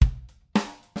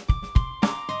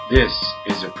This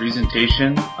is a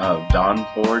presentation of Dawn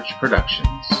Forge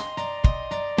Productions.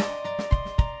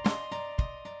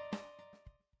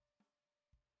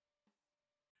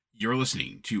 You're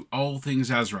listening to All Things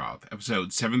Azeroth,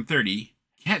 episode 730,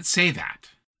 Can't Say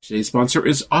That. Today's sponsor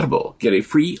is Audible. Get a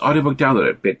free audiobook download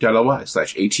at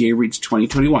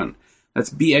bit.ly/ATAReads2021.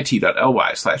 That's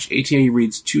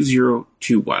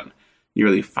bit.ly/ATAReads2021.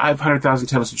 Nearly 500,000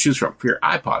 titles to choose from for your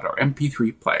iPod or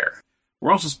MP3 player.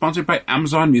 We're also sponsored by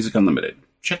Amazon Music Unlimited.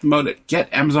 Check them out at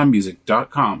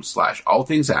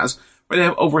getamazonmusic.com/allthingsaz, where they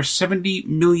have over 70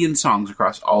 million songs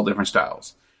across all different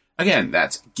styles. Again,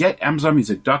 that's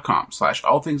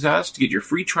getamazonmusic.com/allthingsaz to get your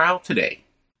free trial today.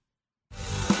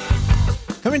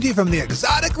 Coming to you from the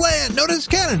exotic land known as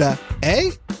Canada,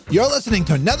 you're listening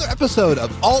to another episode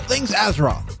of All Things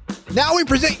Azeroth. Now we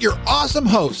present your awesome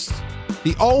hosts,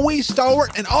 the always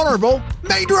stalwart and honorable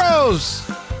Maedrose,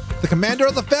 the commander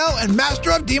of the Fel and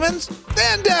master of demons,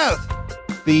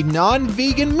 Vandeth, the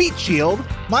non-vegan meat shield,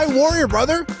 my warrior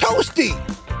brother, Toasty,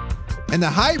 and the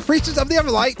high priestess of the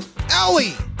Everlight,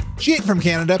 Owlie. She ain't from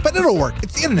Canada, but it'll work.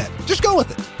 It's the internet. Just go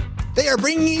with it. They are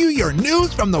bringing you your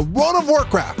news from the World of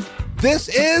Warcraft. This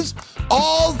is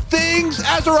All Things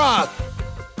Azeroth.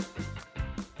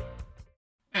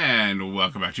 And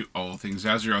welcome back to All Things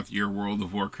Azeroth, your World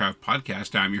of Warcraft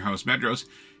podcast. I'm your host, Maedrose,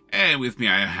 and with me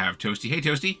I have Toasty. Hey,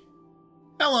 Toasty.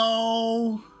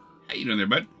 Hello. How you doing there,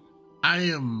 bud? I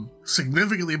am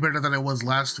significantly better than I was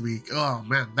last week. Oh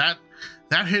man, that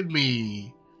hit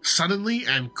me suddenly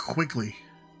and quickly.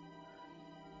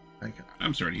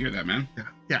 I'm sorry to hear that, man.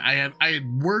 Yeah. I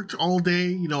had worked all day.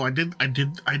 You know, I did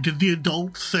the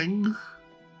adult thing.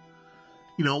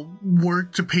 You know,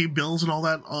 work to pay bills and all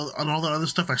that other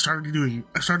stuff. I started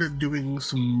doing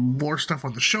some more stuff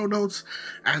on the show notes,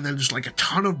 and then just like a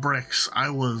ton of bricks.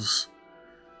 I was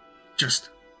just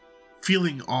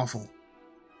feeling awful.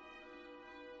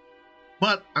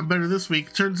 But I'm better this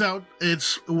week. Turns out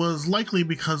it was likely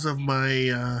because of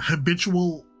my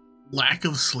habitual lack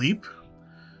of sleep.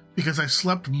 Because I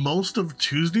slept most of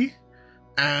Tuesday,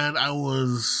 and I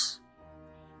was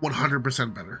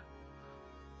 100% better.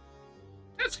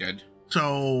 That's good.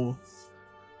 So,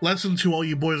 lesson to all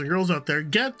you boys and girls out there,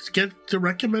 get the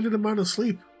recommended amount of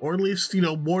sleep. Or at least, you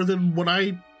know, more than what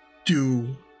I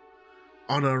do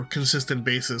on a consistent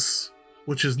basis,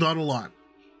 which is not a lot.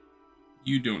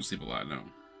 You don't sleep a lot, no.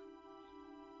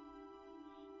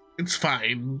 It's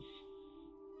fine.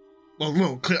 Well,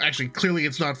 no, clearly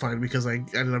it's not fine because I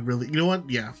ended up really... You know what?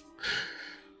 Yeah.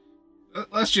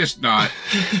 Let's just not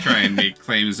try and make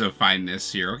claims of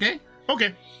fineness here, okay?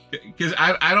 Okay. Because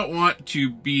I don't want to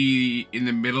be in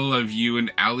the middle of you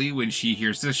and Allie when she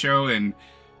hears this show and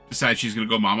decides she's going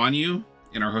to go mom on you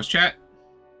in our host chat.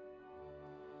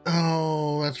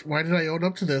 Oh, that's... Why did I own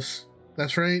up to this?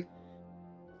 That's right.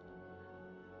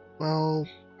 Well,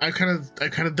 I kind of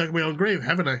dug my own grave,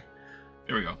 haven't I?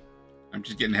 There we go. I'm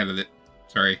just getting ahead of it.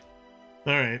 Sorry.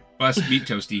 All right. Bus meat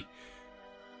Toasty.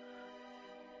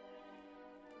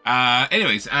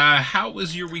 Anyways, how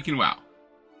was your week in WoW?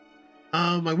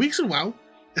 My weeks in WoW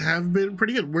have been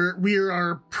pretty good. We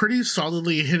are pretty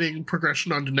solidly hitting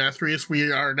progression on Denathrius.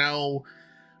 We are now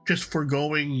just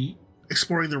exploring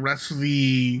the rest of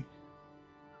the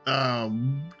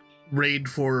raid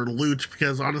for loot,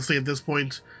 because honestly at this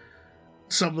point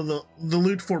some of the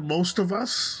loot for most of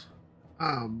us,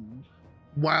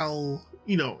 while,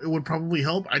 you know, it would probably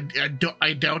help, I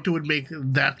doubt it would make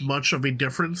that much of a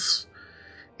difference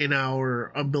in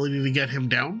our ability to get him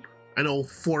down. I know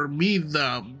for me,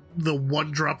 the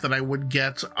one drop that I would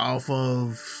get off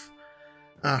of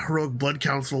Heroic Blood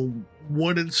Council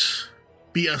wouldn't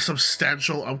be a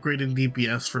substantial upgrade in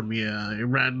DPS for me. I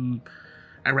ran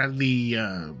the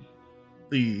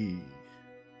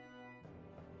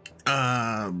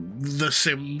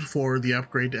sim for the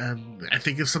upgrade, and I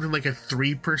think it's something like a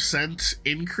 3%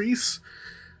 increase.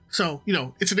 So, you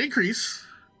know, it's an increase.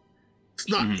 It's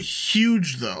not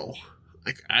huge though.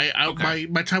 Like okay.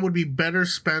 my time would be better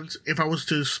spent if I was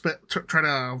to try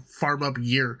to farm up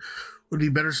gear. Would be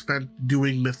better spent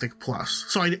doing Mythic Plus.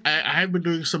 So I have been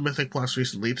doing some Mythic Plus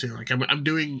recently too. Like I've been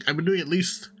doing at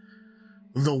least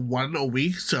the one a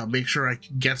week to make sure I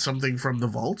can get something from the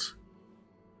vault.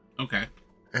 Okay.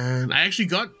 And I actually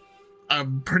got a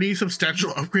pretty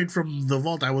substantial upgrade from the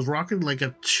vault. I was rocking like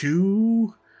a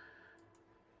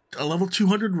level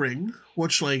 200 ring,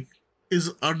 which like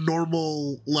is a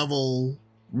normal level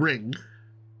ring.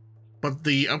 But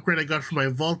the upgrade I got from my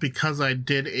vault, because I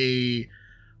did a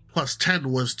plus 10,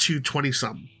 was 220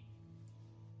 some.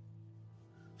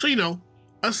 So, you know,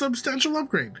 a substantial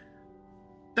upgrade.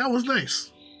 That was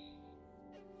nice.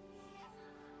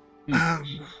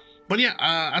 But yeah,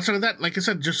 outside of that, like I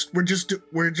said, we're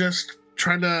just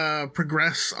trying to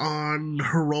progress on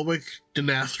Heroic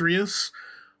Denathrius.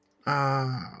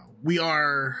 We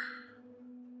are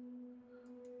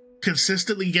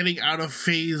consistently getting out of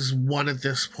phase 1 at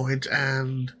this point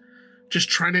and just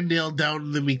trying to nail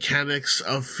down the mechanics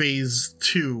of phase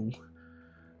 2.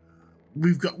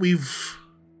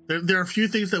 There are a few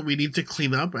things that we need to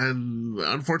clean up, and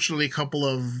unfortunately a couple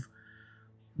of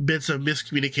bits of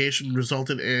miscommunication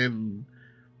resulted in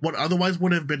what otherwise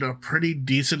would have been a pretty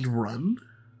decent run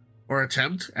or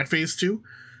attempt at phase 2.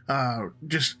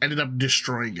 Just ended up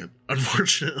destroying it,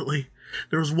 unfortunately.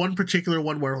 There was one particular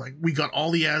one where we got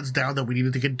all the ads down that we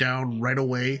needed to get down right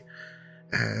away,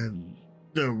 and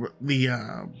the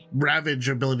Ravage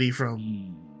ability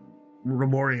from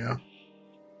Remoria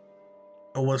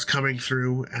was coming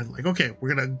through, and okay,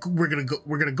 we're gonna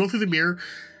go through the mirror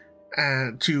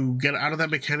and to get out of that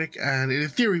mechanic, and in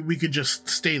theory we could just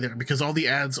stay there because all the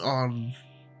ads on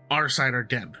our side are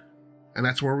dead, and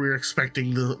that's where we were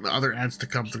expecting the other ads to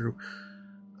come through.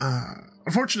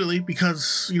 Unfortunately,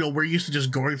 because we're used to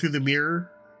just going through the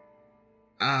mirror,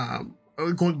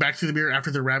 going back through the mirror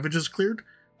after the Ravage is cleared,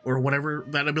 or whatever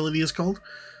that ability is called,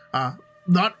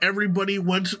 not everybody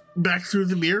went back through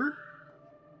the mirror.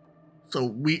 So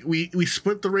we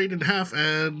split the raid in half,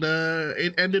 and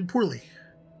it ended poorly.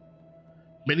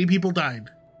 Many people died,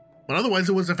 but otherwise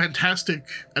it was a fantastic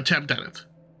attempt at it.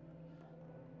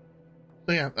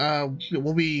 So yeah,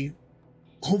 we'll be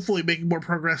hopefully making more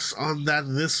progress on that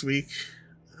this week.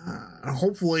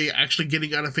 Hopefully actually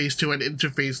getting out of phase 2 and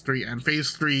into phase 3. And phase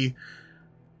 3,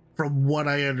 from what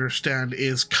I understand,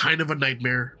 is kind of a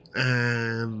nightmare,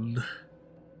 and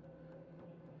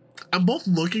I'm both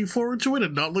looking forward to it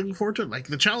and not looking forward to it.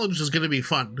 The challenge is going to be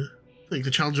fun. The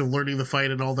challenge of learning the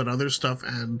fight and all that other stuff,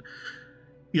 and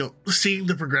seeing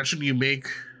the progression you make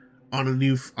on a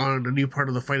new part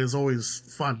of the fight is always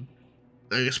fun.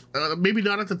 I guess, maybe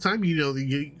not at the time,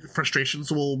 the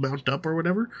frustrations will mount up or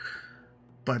whatever.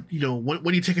 But,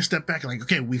 when you take a step back,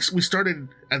 okay, we started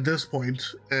at this point,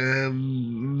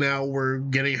 and now we're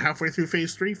getting halfway through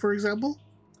phase 3, for example.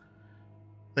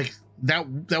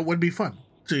 That would be fun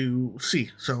to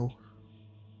see. So,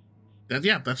 that's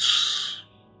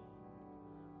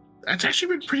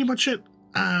actually been pretty much it.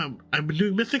 I've been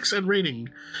doing mythics and raiding.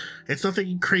 It's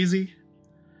nothing crazy.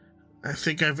 I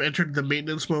think I've entered the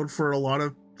maintenance mode for a lot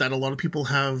of people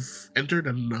have entered,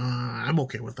 and I'm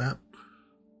okay with that.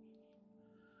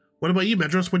 What about you,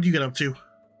 Medros? What do you get up to?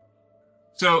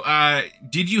 So,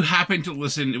 did you happen to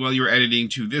listen while you were editing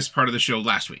to this part of the show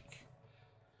last week?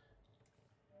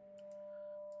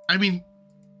 I mean,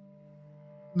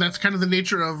 that's kind of the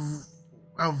nature of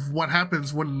what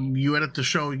happens when you edit the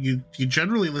show. You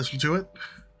generally listen to it.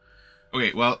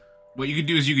 Okay, well, what you could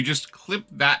do is you could just clip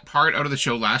that part out of the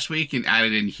show last week and add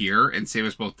it in here and save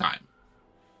us both time.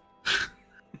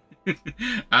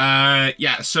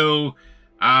 Yeah, so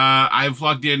I've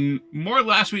logged in more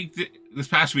this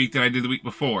past week than I did the week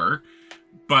before,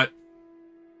 but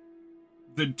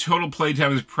the total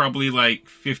playtime is probably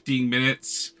 15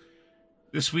 minutes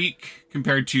this week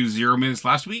compared to 0 minutes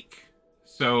last week.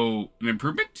 So, an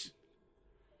improvement?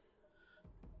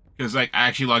 Because, I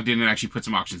actually logged in and actually put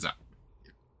some auctions up.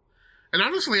 And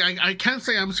honestly, I can't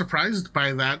say I'm surprised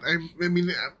by that. I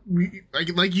mean,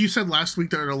 like you said last week,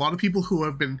 there are a lot of people who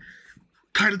have been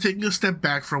kind of taking a step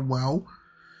back from WoW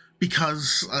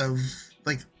because of,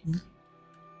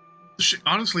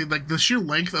 honestly, the sheer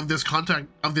length of this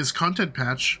content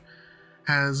patch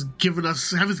has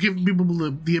given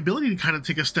people the ability to kind of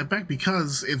take a step back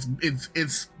because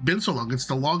it's been so long. It's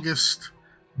the longest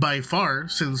by far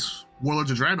since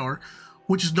Warlords of Draenor,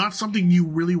 which is not something you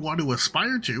really want to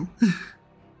aspire to.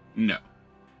 No.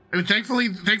 I mean, thankfully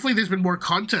there's been more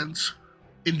content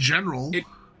in general.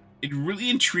 It really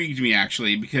intrigued me,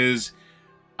 actually, because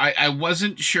I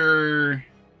wasn't sure,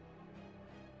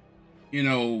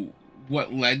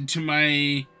 what led to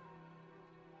my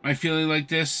feeling like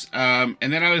this. And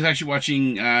then I was actually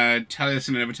watching Talius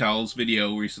and Evatel's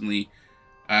video recently,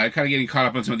 kind of getting caught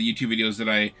up on some of the YouTube videos that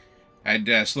I had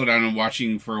slowed down and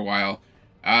watching for a while.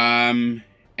 And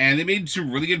they made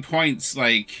some really good points,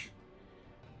 the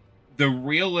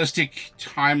realistic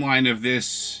timeline of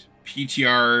this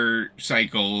PTR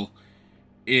cycle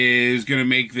is going to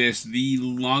make this the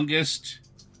longest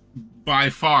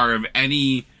by far of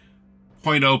any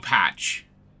 0.0 patch.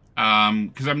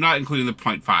 Because I'm not including the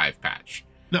 0.5 patch.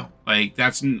 No.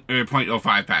 That's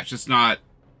 0.05 patch. That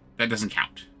doesn't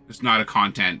count. It's not a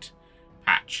content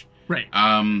patch. Right.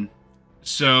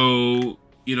 So,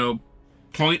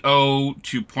 0.0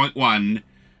 to 0.1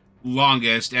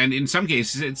 longest, and in some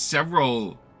cases it's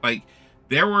several,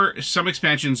 there were some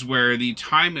expansions where the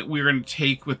time that we were going to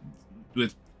take with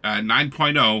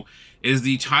 9.0 is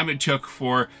the time it took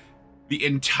for the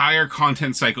entire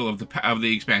content cycle of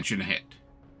the expansion to hit.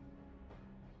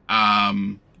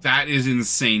 That is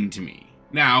insane to me.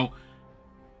 Now,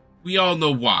 we all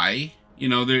know why. You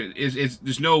know,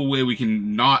 there's no way we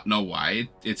can not know why.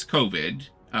 It's COVID,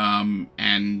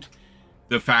 and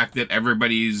the fact that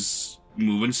everybody's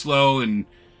moving slow and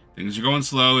things are going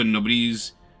slow, and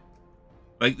nobody's,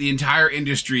 like, the entire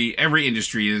industry, every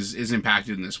industry is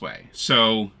impacted in this way.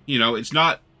 So, you know, it's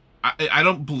not, I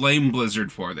don't blame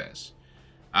Blizzard for this.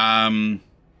 I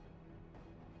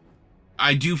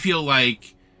do feel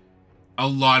like a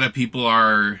lot of people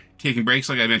are taking breaks,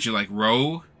 like I mentioned, like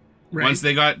Roe. Right. Once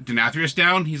they got Denathrius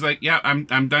down, he's like, yeah, I'm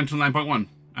done till 9.1.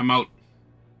 I'm out.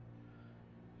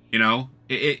 You know,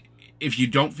 if you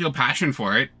don't feel passion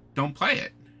for it, don't play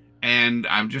it. And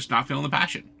I'm just not feeling the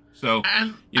passion. So,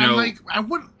 and like, I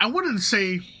wouldn't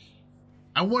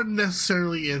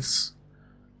necessarily it's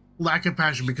lack of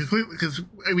passion, because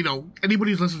you know,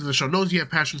 anybody who's listening to the show knows you have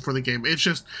passion for the game. It's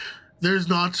just there's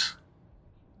not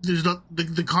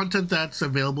the content that's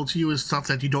available to you is stuff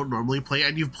that you don't normally play,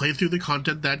 and you've played through the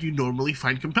content that you normally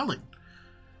find compelling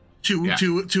to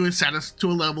a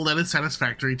level that is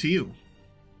satisfactory to you.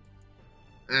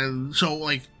 And so,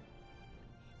 like,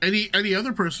 any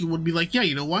other person would be like, yeah,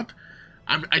 you know what,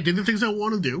 I did the things I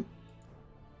want to do,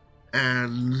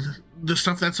 and the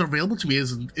stuff that's available to me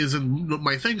isn't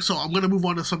my thing, so I'm gonna move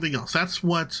on to something else. That's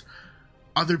what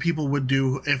other people would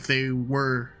do if they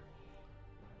were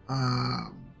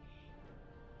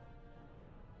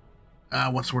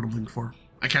what's the word I'm looking for?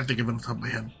 I can't think of it off the top of my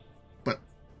head. But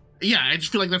yeah, I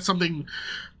just feel like that's something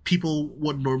people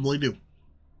would normally do.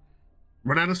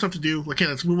 Run out of stuff to do. Okay,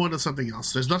 let's move on to something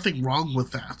else. There's nothing wrong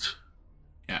with that.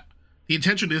 Yeah. The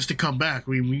intention is to come back.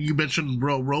 I mean, you mentioned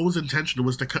Roe's intention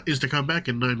is to come back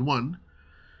in 9.1.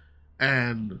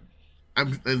 And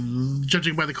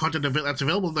judging by the content of it that's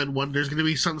available in 9.1, there's going to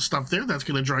be some stuff there that's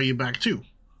going to draw you back too.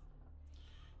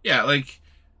 Yeah, like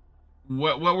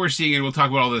what we're seeing, and we'll talk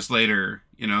about all this later,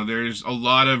 you know, there's a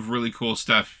lot of really cool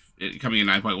stuff coming in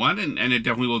 9.1, and it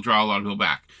definitely will draw a lot of people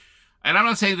back. And I'm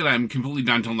not saying that I'm completely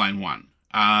done till 9.1.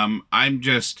 I'm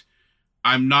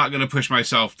not going to push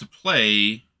myself to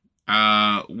play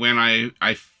when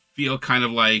I feel kind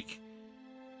of like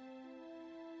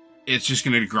it's just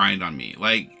going to grind on me.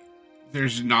 Like,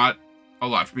 there's not a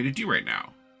lot for me to do right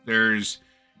now. There's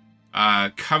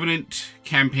Covenant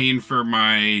campaign for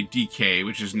my DK,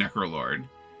 which is Necrolord.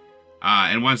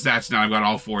 And once that's done, I've got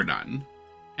all 4 done.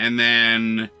 And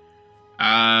then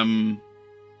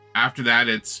after that,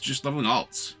 it's just leveling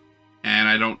alts. And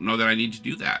I don't know that I need to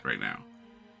do that right now.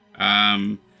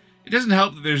 It doesn't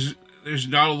help that there's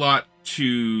not a lot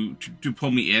to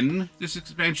pull me in this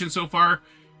expansion so far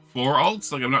for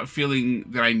alts. Like, I'm not feeling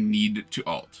that I need to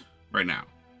alt right now.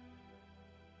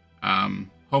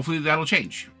 Hopefully that'll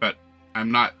change, but I'm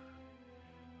not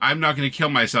going to kill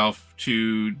myself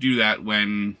to do that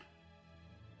when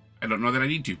I don't know that I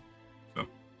need to. So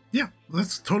yeah,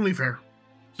 that's totally fair.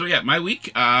 So yeah, my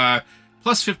week,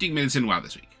 plus 15 minutes in WoW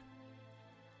this week.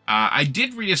 I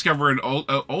did rediscover an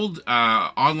old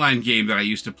online game that I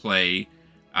used to play,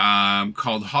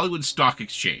 called Hollywood Stock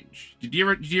Exchange. Did you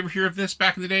ever hear of this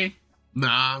back in the day?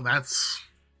 Nah, I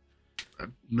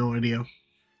have no idea.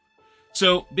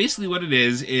 So basically what it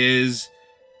is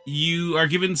you are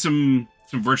given some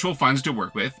virtual funds to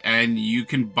work with, and you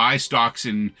can buy stocks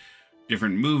in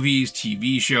different movies,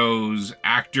 TV shows,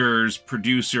 actors,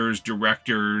 producers,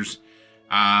 directors,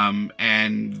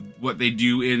 and what they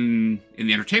do in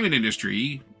the entertainment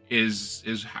industry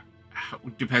decides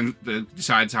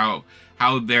how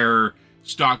their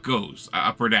stock goes,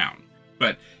 up or down.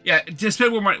 But yeah, to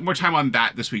spend more time on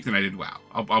that this week than I did WoW.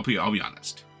 I'll be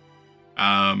honest.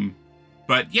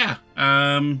 But yeah,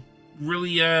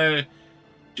 really,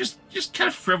 just kind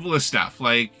of frivolous stuff,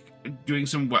 like doing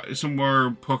some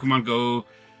more Pokemon Go,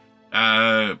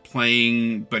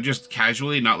 playing, but just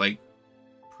casually, not like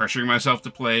pressuring myself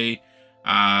to play.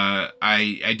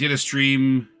 I did a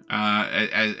stream,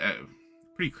 a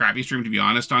pretty crappy stream, to be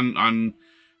honest, on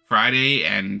Friday,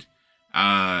 and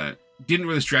didn't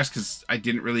really stress because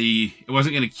it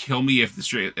wasn't going to kill me if the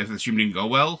stream didn't go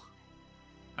well.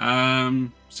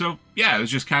 So yeah, it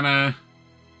was just kind of,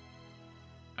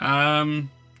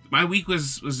 my week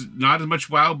was not as much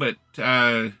WoW, but,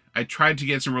 I tried to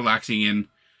get some relaxing in,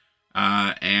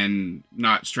 and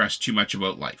not stress too much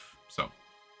about life. So.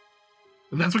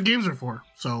 And that's what games are for.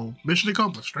 So mission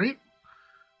accomplished, right?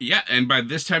 Yeah. And by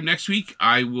this time next week,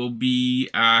 I will be,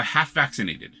 half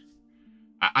vaccinated.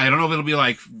 I don't know if it'll be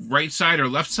like right side or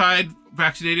left side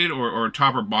vaccinated or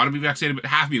top or bottom be vaccinated, but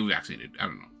half be vaccinated. I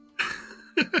don't know.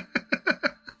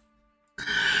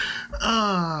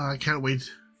 I can't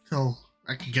wait till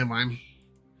I can get mine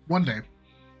one day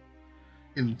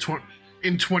in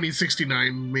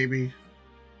 2069 maybe.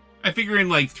 I figure in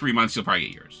like 3 months you'll probably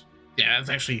get yours. Yeah, that's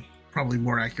actually probably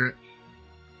more accurate.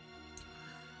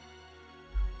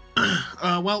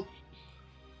 Well,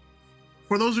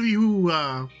 for those of you who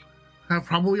have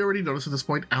probably already noticed at this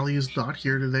point, Allie is not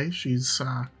here today. She's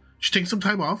taking some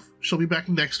time off. She'll be back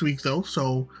next week though,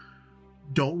 so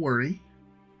don't worry.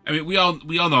 I mean, we all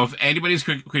know if anybody's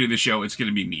quitting the show, it's going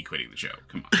to be me quitting the show.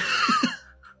 Come on.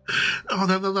 Oh,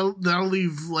 that'll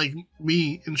leave like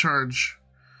me in charge,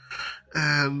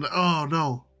 and oh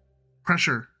no,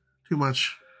 pressure too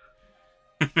much.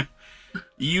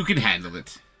 You can handle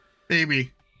it.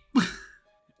 Maybe.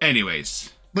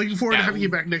 Anyways, looking forward to having you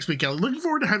back next week, Allie. Looking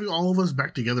forward to having all of us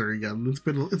back together again. It's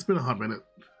been a hot minute.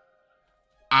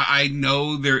 I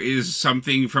know there is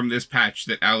something from this patch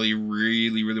that Allie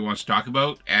really, really wants to talk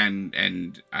about,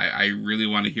 and I really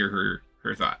want to hear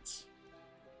her thoughts.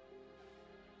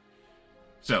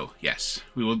 So, yes,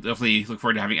 we will definitely look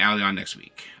forward to having Allie on next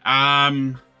week.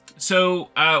 So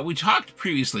we talked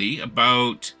previously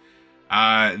about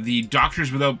the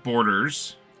Doctors Without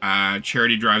Borders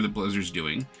charity drive that Blizzard's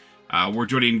doing. We're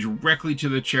donating directly to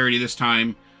the charity this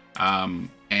time,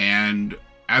 and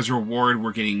as a reward,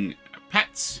 we're getting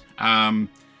pets.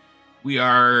 We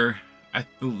are, I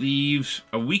believe,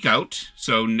 a week out,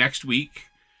 so next week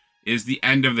is the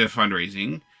end of the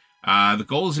fundraising. The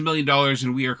goal is $1 million,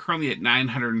 and we are currently at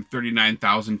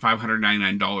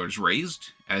 $939,599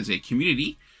 raised as a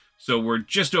community. So we're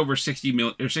just over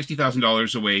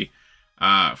 $60,000 away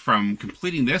from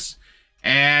completing this.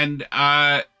 And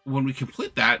when we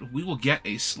complete that, we will get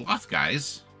a sloth,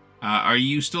 guys. Are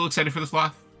you still excited for the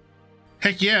sloth?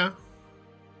 Heck yeah.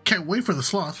 Can't wait for the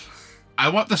sloth. I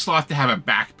want the sloth to have a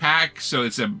backpack, so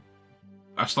it's a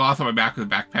sloth on my back with a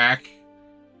backpack.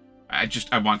 I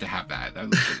want to have that.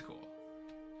 That looks really cool.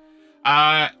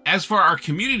 As for our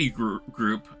community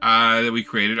group that we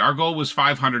created, our goal was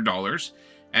 $500,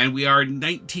 and we are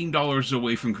 $19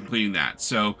 away from completing that.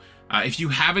 So if you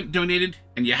haven't donated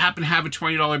and you happen to have a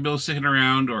 $20 bill sitting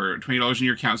around or $20 in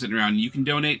your account sitting around, you can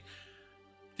donate.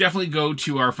 Definitely go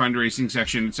to our fundraising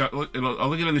section. So I'll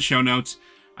look at it in the show notes.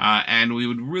 And we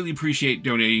would really appreciate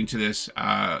donating to this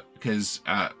because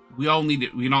we all need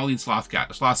it. We can all need sloths,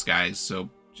 guys. So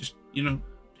just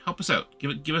help us out.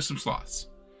 Give us some sloths.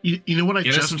 You know what I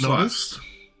just noticed?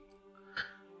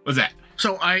 What's that?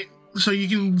 So you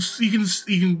can see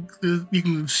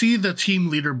the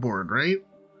team leaderboard, right?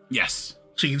 Yes.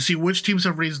 So you can see which teams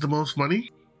have raised the most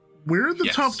money. We're in the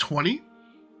top 20.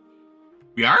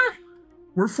 We are?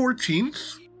 We're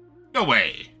 14th. No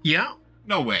way. Yeah.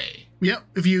 No way. Yep.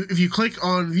 If you click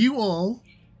on View All,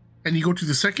 and you go to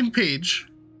the second page,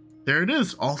 there it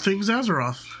is. All Things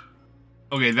Azeroth.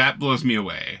 Okay, that blows me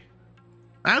away.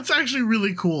 That's actually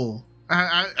really cool.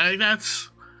 That's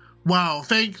wow.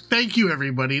 Thank you,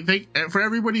 everybody. For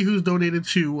everybody who's donated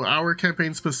to our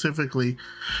campaign specifically,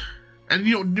 and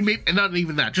and not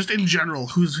even that, just in general,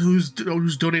 who's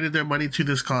donated their money to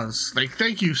this cause. Like,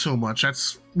 thank you so much.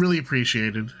 That's really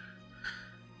appreciated.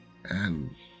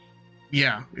 And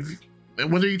yeah,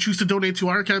 whether you choose to donate to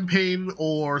our campaign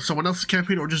or someone else's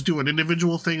campaign or just do an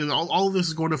individual thing, and all of this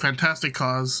is going to a fantastic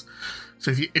cause.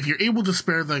 So if you're able to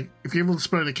spare the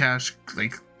cash,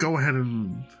 like, go ahead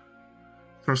and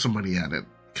throw some money at it,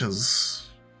 because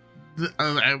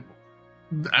like,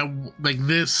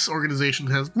 this organization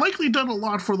has likely done a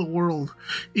lot for the world,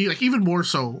 like even more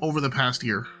so over the past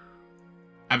year.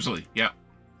 Absolutely, yeah.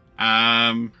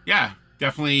 Yeah,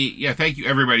 definitely, yeah. Thank you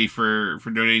everybody for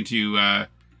donating to.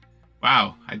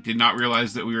 Wow, I did not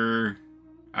realize that we were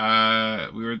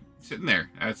sitting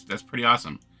there. That's pretty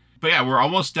awesome. But yeah, we're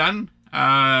almost done.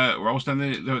 We're almost done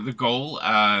the goal.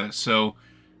 So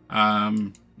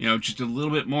just a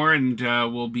little bit more, and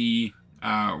we'll be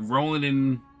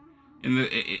rolling in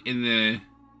the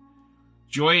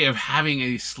joy of having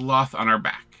a sloth on our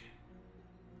back.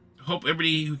 Hope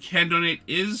everybody who can donate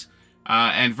is,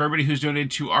 and for everybody who's donated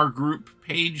to our group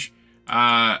page,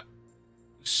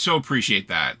 so appreciate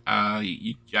that. I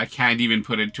can't even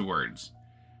put it to words.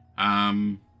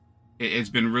 It's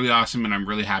been really awesome, and I'm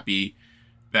really happy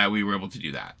that we were able to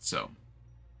do that. So,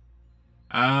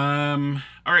 all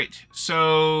right.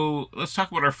 So let's talk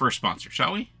about our first sponsor,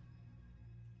 shall we?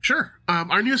 Sure.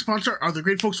 Our new sponsor are the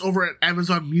great folks over at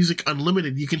Amazon Music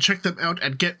Unlimited. You can check them out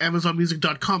at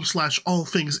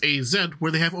getamazonmusic.com/allthingsaz,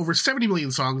 where they have over 70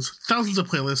 million songs, thousands of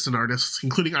playlists and artists,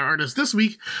 including our artist this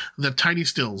week, The Tiny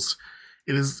Stills.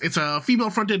 It's a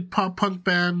female-fronted pop punk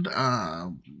band.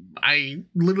 I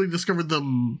literally discovered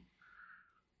them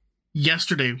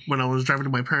yesterday when I was driving to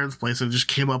my parents' place, and it just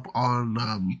came up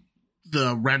on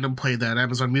the random play that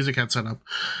Amazon Music had set up.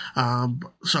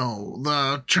 So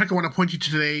the track I want to point you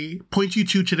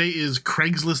to today is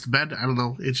Craigslist Bed. I don't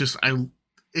know. It's just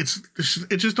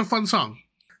a fun song.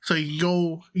 So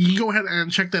you can go ahead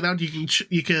and check that out.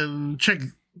 You can check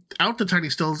out the Tiny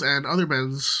Stills and other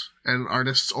bands and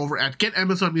artists over at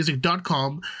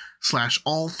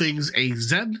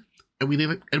getamazonmusic.com/allthingsaz. And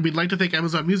we'd like to thank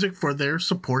Amazon Music for their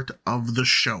support of the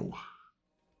show.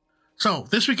 So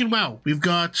this week in WoW, we've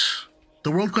got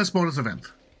the World Quest bonus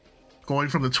event going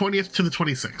from the 20th to the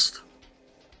 26th.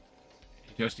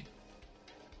 Toasty.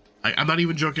 I'm not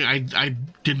even joking. I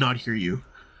did not hear you.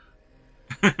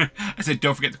 I said,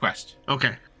 don't forget the quest.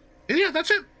 Okay. And yeah, that's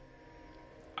it.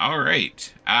 All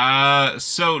right.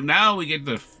 So now we get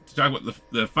to talk about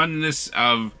the funness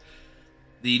of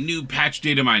the new patch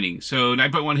data mining. So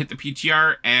 9.1 hit the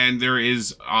PTR, and there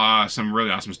is some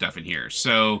really awesome stuff in here.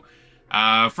 So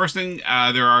first thing,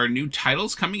 there are new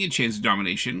titles coming in Chains of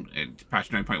Domination at patch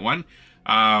 9.1.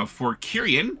 For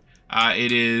Kyrian,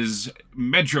 it is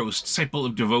Medros, Disciple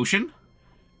of Devotion.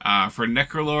 For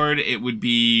Necrolord, it would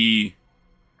be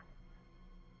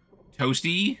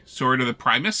Toasty, Sword of the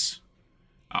Primus.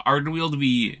 Ardenweald would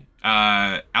be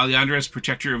Aliandra's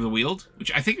Protector of the Wield,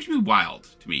 which I think should be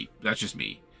wild to me. That's just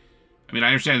me. I mean, I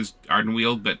understand it's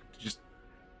Ardenweald, but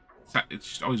it's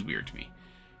just always weird to me.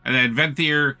 And then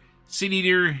Venthyr, Sin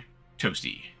Eater,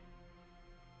 Toasty.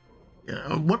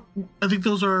 Yeah, what? I think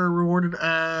those are rewarded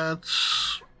at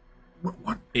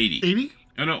what? 80. 80?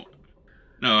 Oh,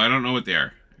 no, I don't know what they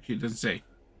are. Actually, it doesn't say.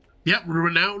 Yep,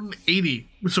 Renown 80.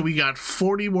 So we got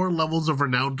 40 more levels of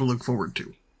Renown to look forward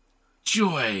to.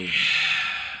 Joy.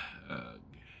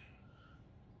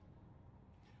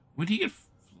 When do you get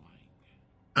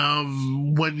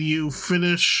flying? When you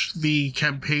finish the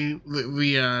campaign,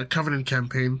 the Covenant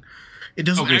campain, it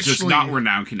doesn't okay, actually... so it's not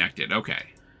Renown connected. Okay.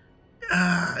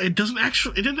 It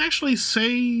didn't actually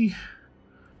say...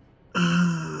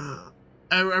 I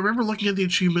remember looking at the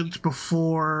achievement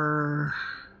before...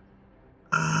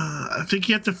 I think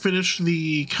you have to finish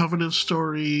the Covenant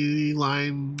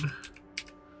storyline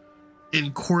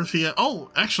in Korthia. Oh,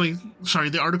 actually, sorry,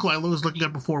 the article I was looking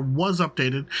at before was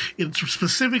updated. It's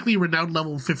specifically Renowned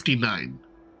level 59.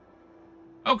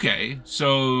 Okay,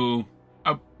 so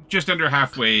just under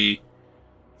halfway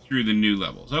through the new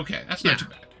levels. Okay, that's not too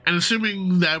bad. And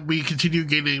assuming that we continue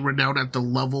gaining Renown at the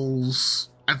levels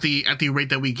at the rate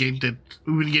that we've been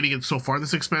getting it so far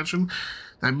this expansion,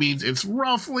 that means it's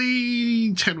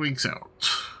roughly 10 weeks out.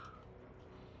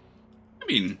 I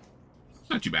mean, it's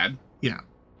not too bad. Yeah.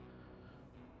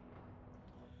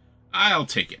 I'll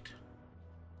take it.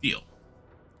 Deal.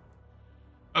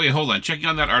 Okay, hold on. Checking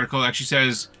on that article, it actually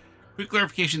says, quick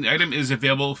clarification, the item is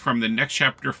available from the next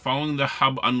chapter following the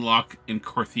hub unlock in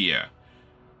Korthia.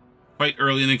 Quite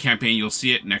early in the campaign, you'll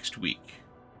see it next week.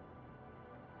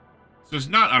 So it's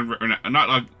not a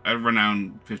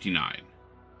Renown 59.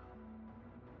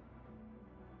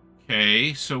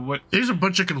 Okay, so what... There's a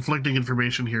bunch of conflicting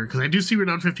information here, because I do see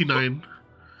Renown 59,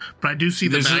 but I do see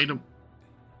the item...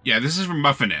 Yeah, this is from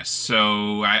Muffiness,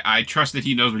 so I trust that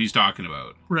he knows what he's talking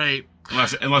about. Right.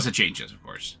 Unless it changes, of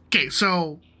course. Okay,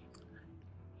 so...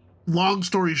 Long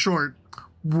story short,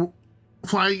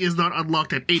 flying is not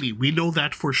unlocked at 80. We know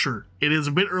that for sure. It is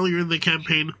a bit earlier in the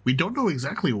campaign. We don't know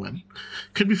exactly when.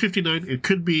 Could be 59. It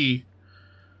could be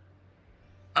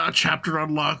a chapter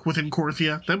unlock within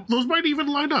Korthia. Those might even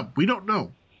line up. We don't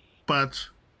know. But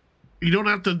you don't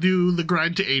have to do the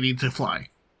grind to 80 to fly,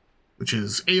 which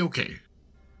is A-okay.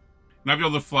 Not be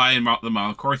able to fly in the Mall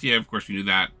of Korthia, of course we knew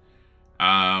that.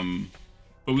 But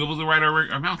we'll be able to ride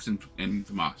our mounts in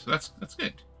the Maw, so that's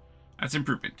good. That's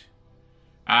improvement.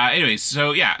 Anyways,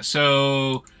 so yeah,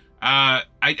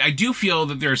 I do feel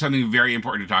that there's something very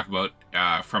important to talk about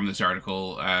from this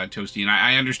article, Toasty, and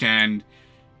I understand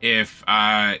if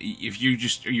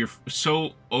you're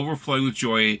so overflowing with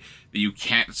joy that you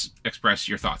can't express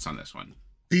your thoughts on this one.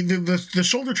 The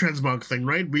shoulder transmog thing,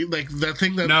 right? We like that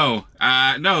thing that... No,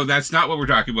 that's not what we're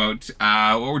talking about.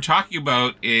 What we're talking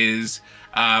about is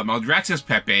Maldraxxus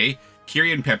Pepe,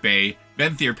 Kyrian Pepe,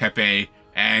 Venthyr Pepe,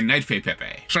 and Nightfey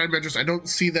Pepe. Sorry, Medros, I don't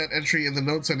see that entry in the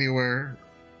notes anywhere.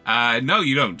 No,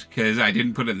 you don't, because I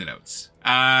didn't put it in the notes.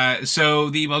 So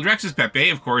the Maldraxxus Pepe,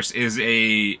 of course, is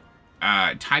a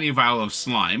tiny vial of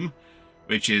slime,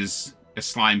 which is a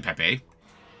slime Pepe.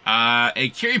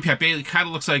 A Kyrian Pepe kind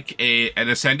of looks like an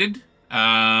Ascended.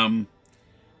 So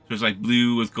it's like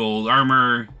blue with gold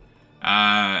armor.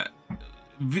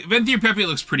 Venthyr Pepe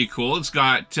looks pretty cool. It's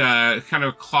got kind of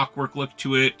a clockwork look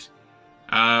to it.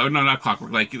 No, not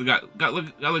clockwork. Like it got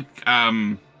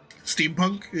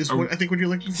Steampunk is what I think what you're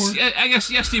looking for. I guess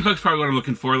steampunk's probably what I'm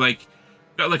looking for. Like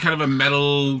got like kind of a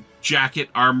metal jacket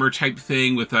armor type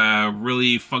thing with a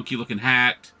really funky looking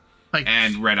hat, like,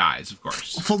 and red eyes, of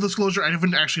course. Full disclosure, I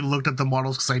haven't actually looked at the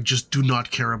models because I just do not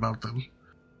care about them.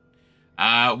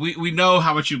 We know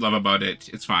how much you love about it.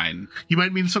 It's fine. You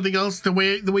might mean something else. The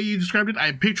way you described it,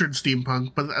 I pictured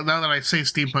steampunk, but now that I say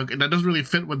steampunk, and that doesn't really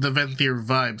fit with the Venthyr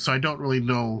vibe, so I don't really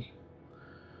know.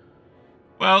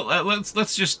 Well,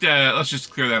 let's just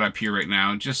clear that up here right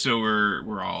now, just so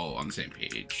we're all on the same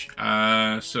page.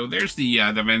 So there's the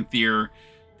Venthyr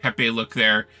Pepe look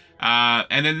there,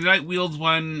 and then the Night Wheeled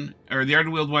one, or the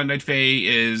Arden Wheeled one, Night Fae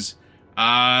is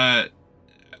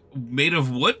made of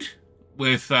wood,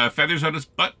 with feathers on its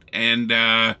butt and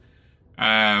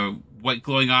white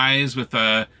glowing eyes with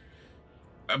a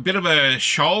bit of a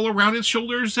shawl around its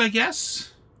shoulders, I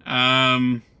guess.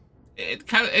 It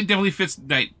definitely fits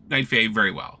Night Fae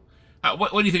very well.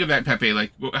 What do you think of that, Pepe?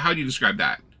 Like, how do you describe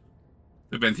that?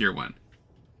 The Venthyr one.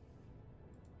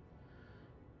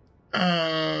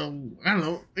 I don't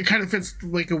know. It kind of fits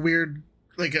like a weird,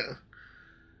 like a.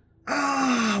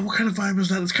 What kind of vibe is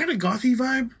that? It's kind of gothy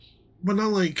vibe, but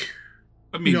not like.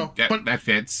 I mean, that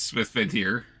fits with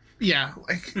Venthyr. Yeah,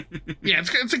 like, yeah,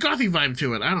 it's a gothy vibe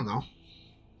to it. I don't know.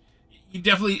 You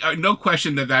definitely, no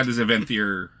question that is a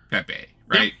Venthyr Pepe,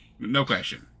 right? Yep. No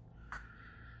question.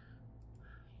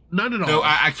 None at all. So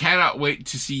I cannot wait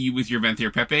to see you with your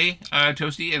Venthyr Pepe,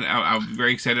 Toasty, and I'll be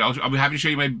very excited. I'll be happy to show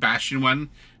you my Bastion one.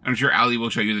 I'm sure Ali will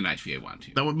show you the Night Fae one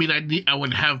too. That would mean I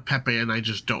would have Pepe, and I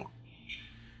just don't.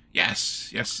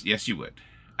 Yes, you would.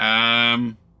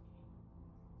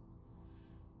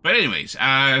 But anyways,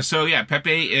 so yeah,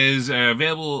 Pepe is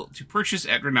available to purchase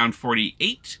at Renown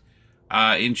 48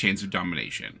 in Chains of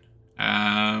Domination.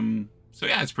 So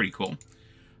yeah, it's pretty cool.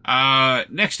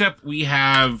 Next up, we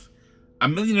have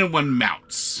 1,000,001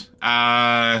 mounts.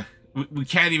 We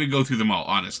can't even go through them all,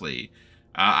 honestly.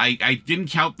 I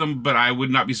didn't count them, but I would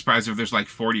not be surprised if there's like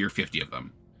 40 or 50 of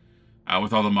them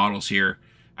with all the models here.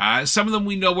 Some of them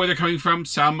we know where they're coming from.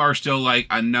 Some are still like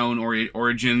unknown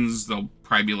origins. They'll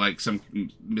probably be like some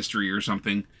mystery or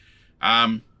something.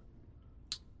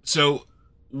 So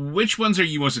which ones are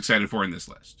you most excited for in this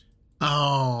list?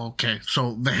 Oh, okay.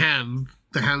 So the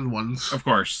hand ones. Of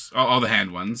course. All the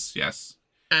hand ones, yes.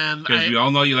 And because we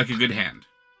all know you like a good hand.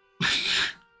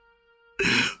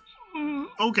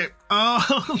 Okay.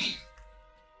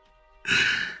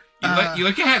 You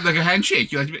like a hand, like a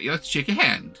handshake. You like to shake a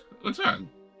hand. What's wrong?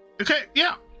 Okay,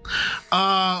 yeah.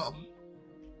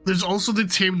 There's also the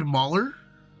tamed Mauler.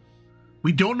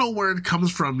 We don't know where it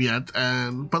comes from yet,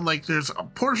 but like there's a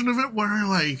portion of it where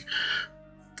like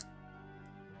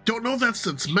don't know if that's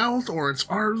its mouth or its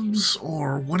arms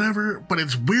or whatever, but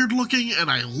it's weird looking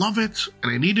and I love it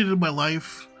and I need it in my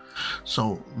life.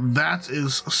 So that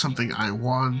is something I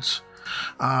want.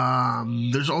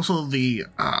 There's also the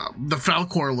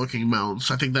Falcor looking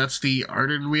mounts. I think that's the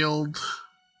Arden Wheeled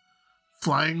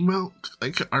flying mount,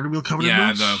 like Ardenweald Covenant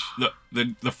mounts? Yeah,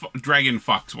 the Dragon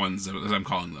Fox ones, as I'm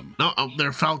calling them. No, they're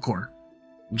Falcor.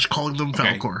 I'm just calling them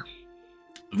Falcor.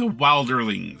 The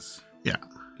Wilderlings. Yeah.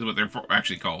 Is what they're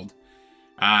actually called.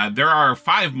 There are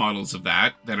 5 models of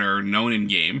that are known in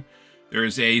game.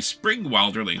 There's a Spring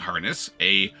Wilderling harness,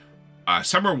 a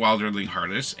Summer Wilderling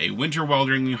harness, a Winter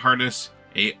Wilderling harness,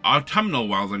 a Autumnal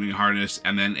Wilderling harness,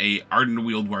 and then a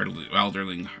Ardenweald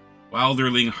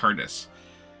Wilderling harness.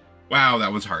 Wow,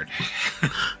 that was hard.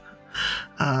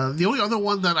 The only other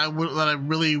one that I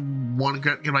really want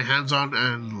to get my hands on,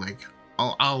 and like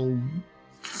I'll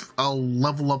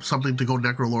level up something to go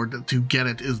Necrolord to get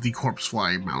it, is the Corpse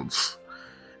Flying mounts.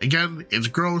 Again, it's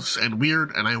gross and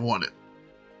weird, and I want it.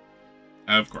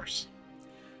 Of course.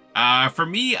 For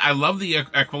me, I love the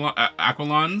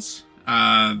Aquilons.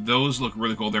 Those look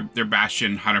really cool. They're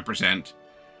Bastion 100%.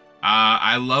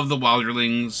 I love the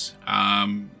Wilderlings.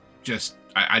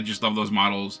 I just love those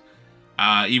models.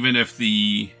 Even if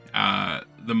the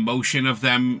motion of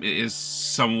them is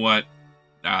somewhat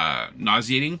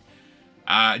nauseating.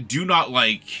 Do not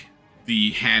like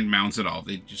the hand mounts at all.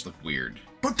 They just look weird.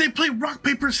 But they play rock,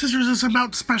 paper, scissors as a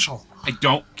mount special. I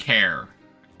don't care.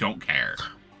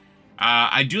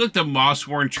 I do like the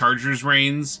Mossworn Charger's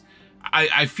Reins.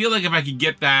 I feel like if I could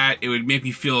get that, it would make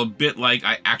me feel a bit like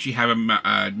I actually have a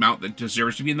mount that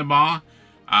deserves to be in the Maw.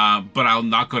 But I'll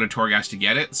not go to Torghast to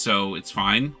get it, so it's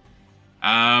fine.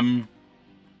 I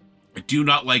do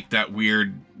not like that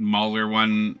weird Mauler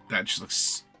one. That just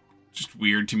looks just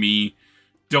weird to me.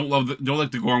 Don't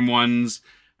like the Gorm ones.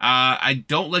 I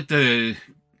don't like the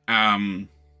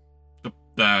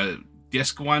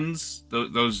disc ones.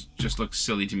 Those just look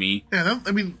silly to me. Yeah,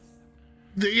 I mean,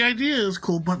 the idea is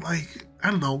cool, but like,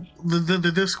 I don't know,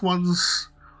 the disc ones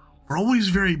were always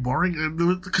very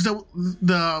boring, because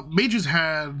the mages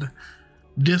had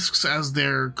discs as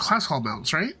their class hall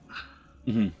mounts, right?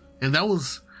 Mm-hmm. And that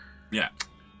was, yeah.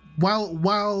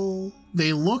 While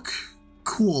they look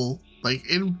cool, they're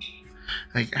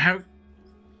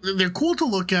cool to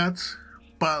look at,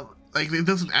 but like it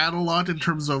doesn't add a lot in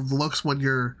terms of looks when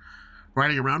you're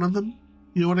riding around on them.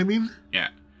 You know what I mean? Yeah.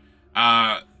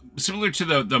 Similar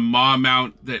to the Maw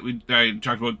mount that I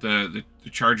talked about, the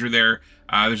charger there.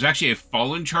 There's actually a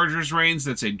Fallen Charger's reins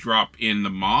that's a drop in the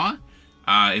Maw.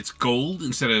 It's gold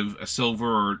instead of a silver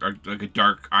or like a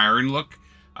dark iron look.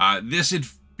 This would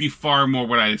be far more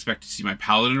what I'd expect to see my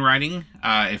Paladin riding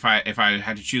if I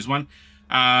had to choose one.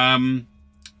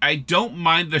 I don't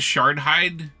mind the shard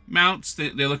hide mounts.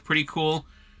 They look pretty cool.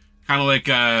 Kind of like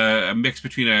a mix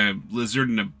between a lizard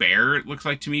and a bear, it looks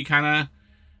like to me, kind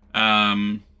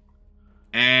of.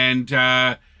 And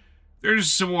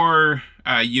there's some more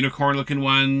unicorn-looking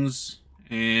ones.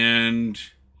 And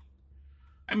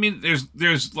I mean,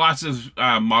 there's lots of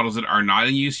models that are not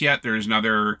in use yet. There's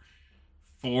another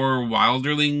 4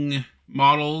 Wilderling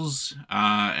models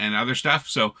and other stuff.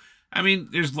 So, I mean,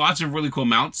 there's lots of really cool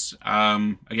mounts.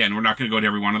 Again, we're not going to go to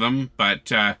every one of them, but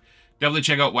definitely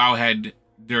check out Wowhead.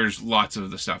 There's lots of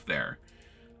the stuff there.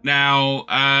 Now,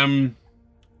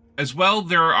 as well,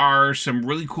 there are some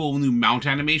really cool new mount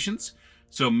animations.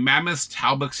 So Mammoths,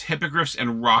 Talboks, Hippogriffs,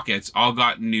 and Rockets all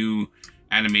got new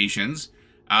animations.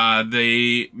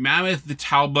 The Mammoth, the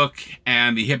Talbok,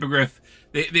 and the Hippogriff,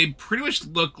 they pretty much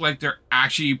look like they're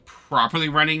actually properly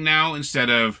running now instead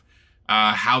of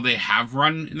how they have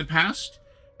run in the past.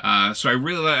 So I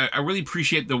really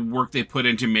appreciate the work they put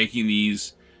into making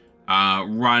these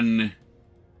run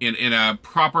in a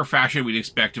proper fashion we'd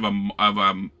expect of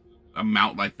a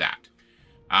mount like that.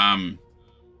 And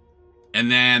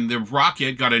then the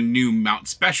Rocket got a new mount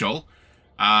special,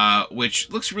 which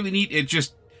looks really neat. It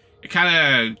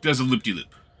kind of does a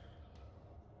loop-de-loop.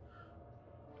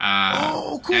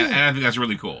 Oh, cool. And I think that's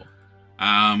really cool.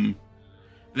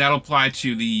 That'll apply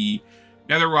to the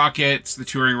Nether Rockets, the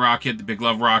Touring Rocket, the Big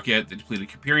Love Rocket, the Depleted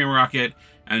Caperium Rocket,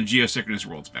 and Geosynchronous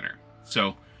World Spinner.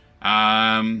 So,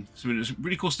 some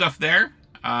really cool stuff there.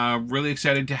 Really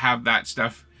excited to have that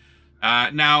stuff.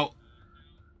 Now,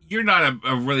 you're not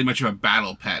a really much of a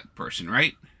battle pet person,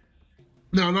 right?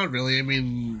 No, not really. I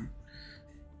mean,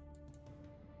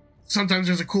 sometimes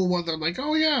there's a cool one that I'm like,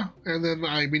 oh yeah, and then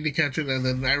I mean to catch it, and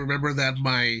then I remember that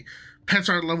my pets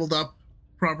aren't leveled up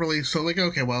properly, so like,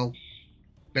 okay, well,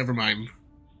 never mind.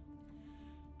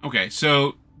 Okay,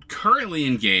 so currently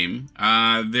in game,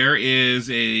 there is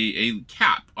a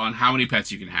cap on how many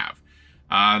pets you can have.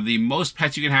 The most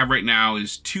pets you can have right now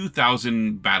is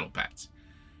 2,000 battle pets.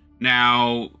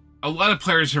 Now, a lot of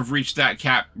players have reached that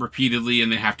cap repeatedly,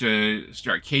 and they have to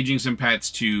start caging some pets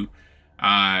to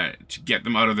get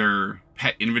them out of their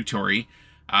pet inventory.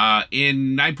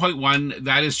 In 9.1,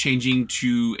 that is changing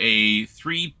to a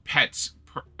 3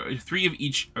 of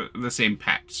each the same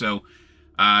pet. So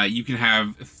you can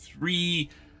have 3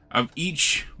 of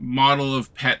each model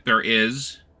of pet there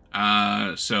is.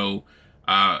 A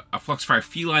Fluxfire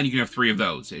Feline, you can have 3 of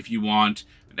those. If you want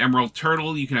an Emerald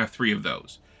Turtle, you can have 3 of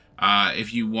those.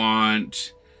 If you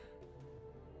want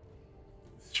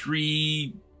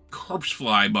 3 corpse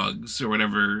fly bugs or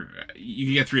whatever, you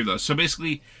can get 3 of those. So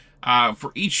basically,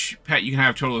 for each pet, you can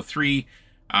have a total of 3.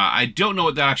 I don't know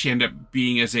what that actually ended up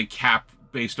being as a cap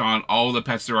based on all the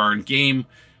pets there are in game,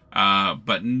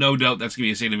 but no doubt that's going to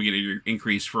be a significant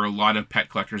increase for a lot of pet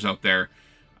collectors out there.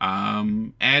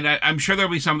 And I'm sure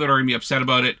there'll be some that are going to be upset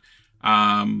about it,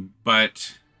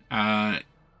 but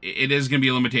it is going to be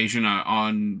a limitation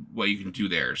on what you can do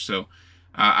there. So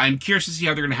I'm curious to see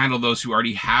how they're going to handle those who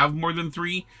already have more than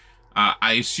 3.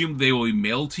 I assume they will be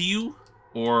mailed to you,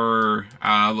 or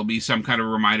there'll be some kind of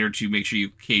reminder to make sure you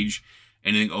cage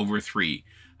anything over 3.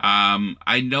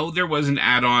 I know there was an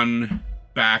add-on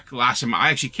back last time I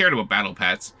actually cared about battle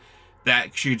pets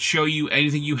that should show you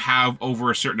anything you have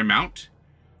over a certain amount.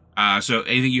 So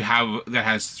anything you have that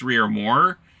has 3 or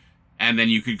more, and then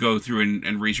you could go through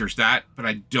and research that. But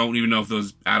I don't even know if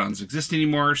those add-ons exist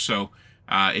anymore. So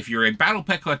if you're a battle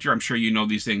pet collector, I'm sure you know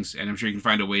these things, and I'm sure you can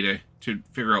find a way to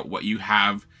figure out what you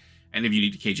have and if you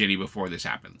need to cage any before this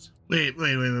happens. Wait.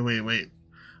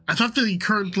 I thought the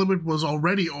current limit was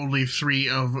already only 3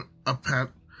 of a pet.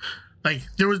 Like,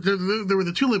 there were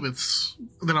the 2 limits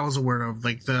that I was aware of.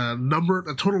 Like,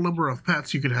 the total number of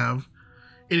pets you could have,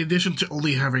 in addition to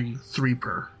only having 3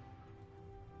 per.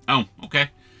 Oh, okay.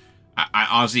 I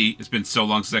honestly, it's been so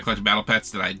long since I collected battle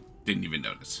pets that I didn't even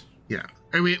notice. Yeah.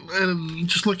 I mean,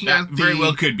 just looking That at the... very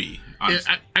well could be,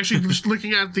 honestly. Actually, just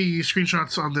looking at the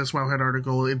screenshots on this Wowhead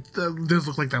article, it does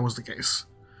look like that was the case.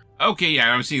 Okay,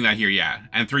 yeah, I'm seeing that here, yeah.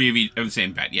 And 3 of each of the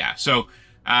same pet, yeah. So,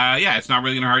 yeah, it's not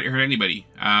really going to hurt anybody.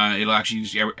 It'll actually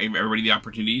just give everybody the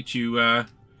opportunity to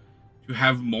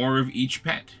have more of each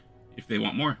pet, if they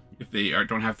want more, if they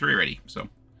don't have 3 already. So,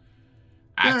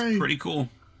 that's Yay. pretty cool.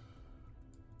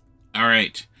 All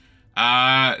right.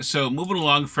 So moving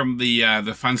along from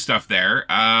the fun stuff there,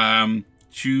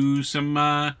 to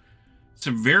some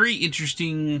very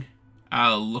interesting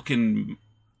looking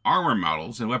armor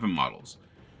models and weapon models.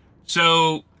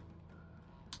 So,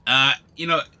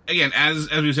 again, as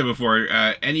we said before,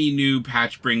 any new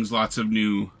patch brings lots of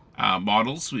new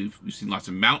models. We've seen lots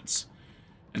of mounts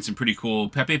and some pretty cool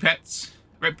Pepe pets.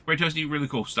 Right, Toasty? Really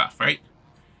cool stuff, right?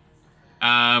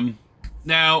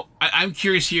 Now, I'm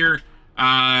curious here.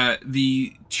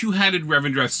 The two-handed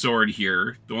Revendreth sword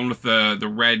here, the one with the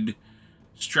red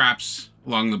straps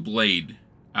along the blade,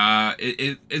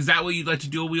 is that what you'd like to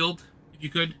dual wield, if you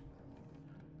could?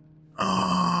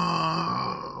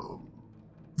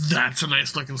 That's a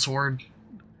nice looking sword.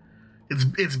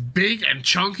 It's big and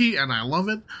chunky, and I love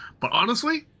it. But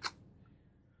honestly,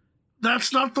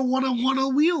 that's not the one I want to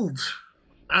wield.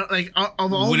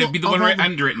 Would it be the one right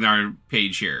under it in our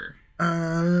page here?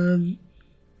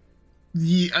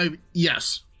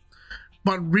 Yes,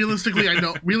 but realistically, I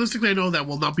know that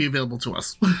will not be available to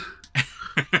us.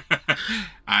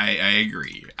 I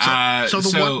agree. So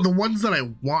the ones that I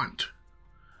want.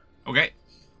 Okay.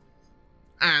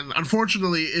 And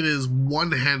unfortunately, it is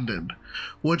one-handed,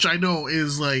 which I know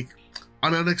is like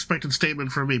an unexpected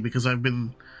statement for me because I've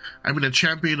been a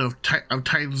champion of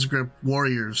Titan's Grip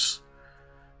warriors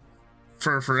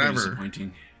for forever.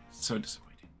 So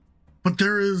disappointing. But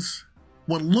there is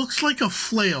what looks like a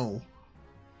flail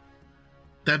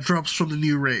that drops from the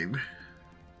new raid.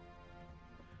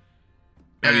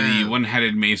 That would be the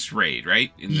one-headed mace raid,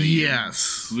 right? In the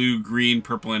yes. Blue, green,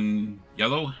 purple, and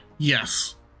yellow?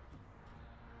 Yes.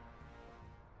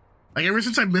 Like, ever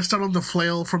since I missed out on the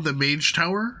flail from the Mage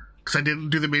Tower, because I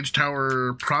didn't do the Mage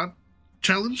Tower prot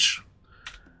challenge,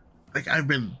 like, I've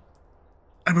been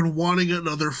wanting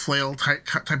another flail type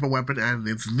of weapon, and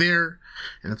it's there,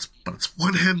 and it's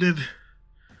one-handed.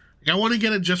 Like, I want to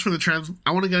get it just for the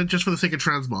sake of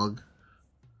transmog.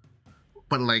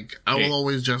 But, like, I will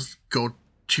always just go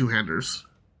two-handers.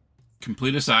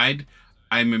 Complete aside,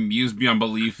 I'm amused beyond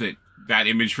belief that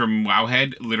image from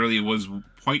Wowhead literally was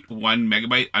 0.1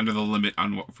 megabyte under the limit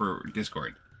for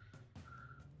Discord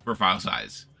for file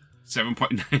size.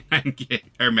 7.99 gig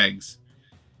or megs.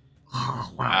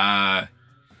 Oh, wow.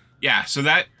 Yeah, so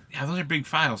those are big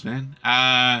files, man.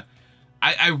 I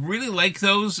really like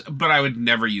those, but I would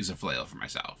never use a flail for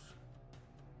myself.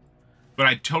 But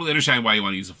I totally understand why you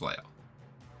want to use a flail.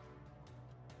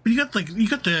 But you got the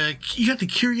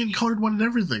Kyrian colored one and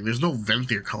everything. There's no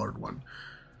Venthyr colored one.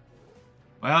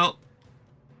 Well,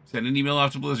 send an email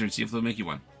off to Blizzard, see if they'll make you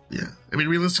one. Yeah, I mean,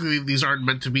 realistically, these aren't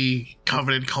meant to be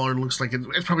Covenant colored. Looks like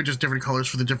it's probably just different colors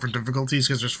for the different difficulties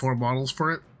because there's 4 models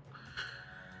for it.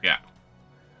 Yeah.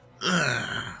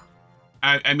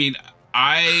 I mean,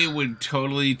 I would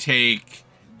totally take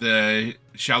the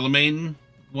Charlemagne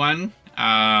one, but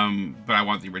I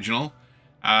want the original.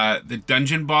 The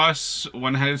dungeon boss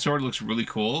one-handed sword looks really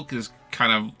cool because it's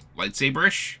kind of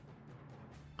lightsaber-ish.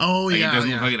 Oh, like, yeah. It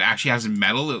doesn't look like it actually has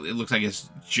metal. It looks like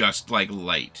it's just like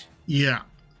light. Yeah.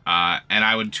 And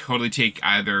I would totally take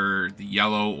either the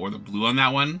yellow or the blue on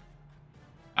that one.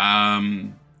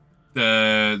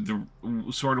 The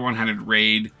sword one-handed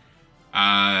raid,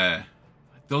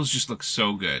 those just look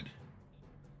so good.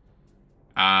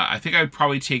 I think I'd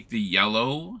probably take the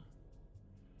yellow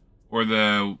or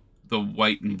the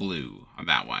white and blue on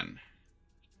that one.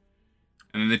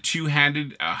 And then the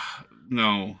two-handed,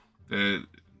 no,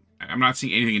 I'm not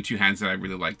seeing anything in two hands that I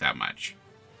really like that much.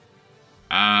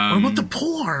 What about the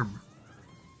polearm?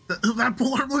 That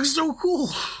polearm looks so cool.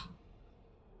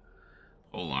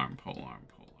 Polearm.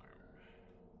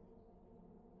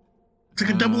 It's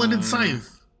like a double-ended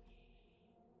scythe.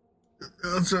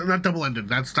 It's not double-ended.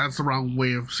 That's the wrong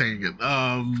way of saying it.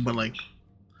 But like,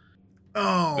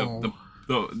 the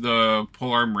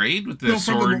polearm raid with the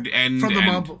sword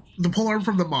the polearm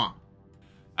from the maw.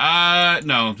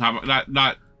 No,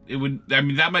 not. It would. I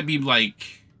mean, that might be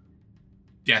like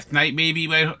Death Knight. Maybe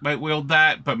might wield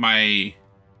that, but my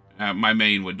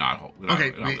main would not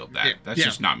wield that. Yeah, That's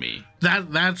just not me.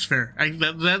 That's fair.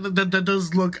 That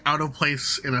does look out of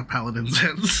place in a paladin's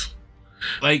hands.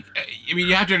 Like, I mean,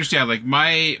 you have to understand. Like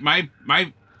my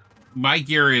my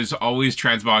gear is always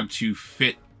transmog to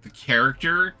fit the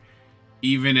character,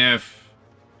 even if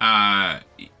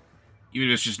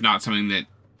it's just not something that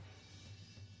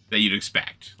you'd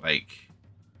expect. Like,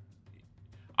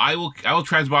 I will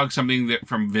transmog something that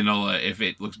from vanilla if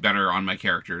it looks better on my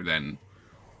character than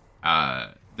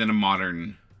a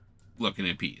modern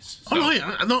looking piece. So. Oh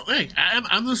yeah, no, hey,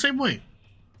 I'm the same way.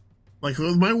 Like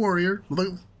with my warrior, like,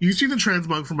 you see the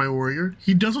transmog for my warrior.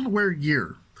 He doesn't wear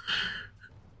gear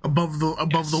above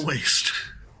the waist,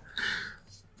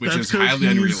 which is highly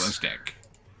unrealistic.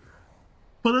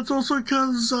 But it's also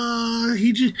because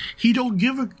he don't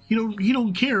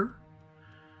care,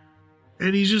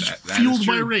 and he's just fueled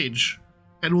by rage,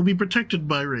 and will be protected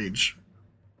by rage,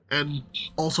 and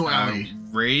also Allie.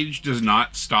 Rage does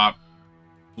not stop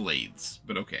blades,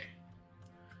 but okay.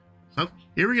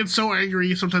 You ever get so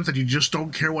angry sometimes that you just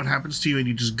don't care what happens to you and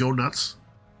you just go nuts?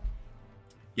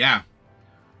 Yeah.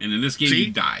 And in this game,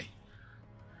 you die.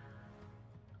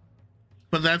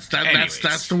 But that's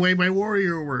the way my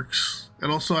warrior works. And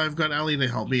also, I've got Allie to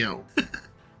help me out.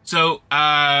 So,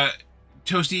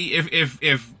 Toasty,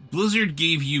 if Blizzard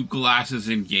gave you glasses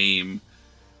in game,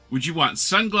 would you want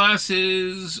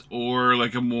sunglasses or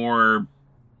like a more,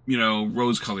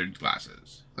 rose-colored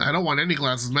glasses? I don't want any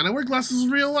glasses, man. I wear glasses in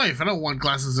real life. I don't want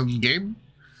glasses in game.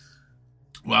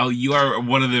 Well, you are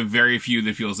one of the very few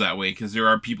that feels that way, because there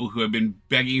are people who have been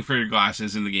begging for your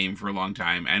glasses in the game for a long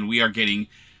time, and we are getting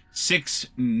 6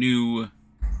 new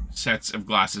sets of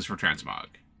glasses for transmog.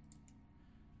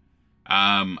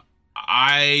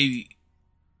 I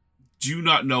do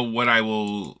not know what I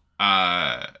will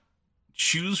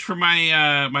choose for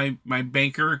my my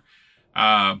banker,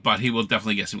 but he will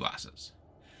definitely get some glasses.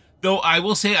 Though I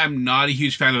will say I'm not a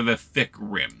huge fan of the thick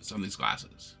rims on these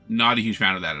glasses. Not a huge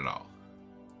fan of that at all.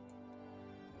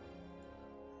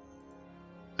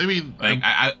 I mean, like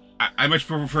I much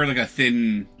prefer like a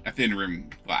thin rim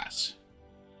glass.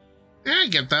 Yeah, I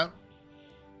get that.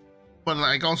 But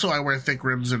like, also I wear thick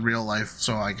rims in real life,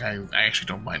 so like I actually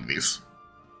don't mind these.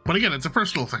 But again, it's a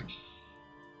personal thing.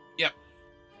 Yep.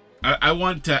 I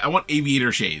want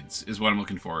aviator shades is what I'm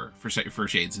looking for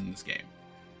shades in this game.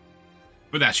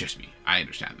 But that's just me. I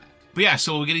understand that. But yeah,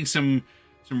 so we're getting some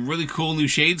really cool new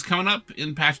shades coming up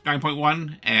in patch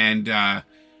 9.1, and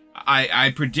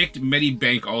I predict many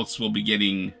bank alts will be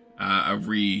getting a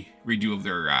redo of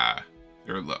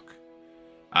their look.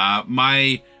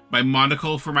 My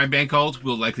monocle for my bank alt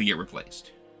will likely get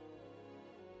replaced,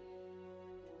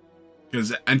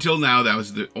 because until now that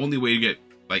was the only way to get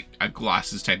like a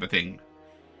glasses type of thing,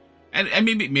 and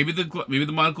maybe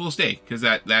the monocle will stay, because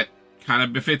that kind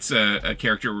of befits a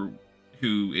character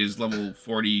who is level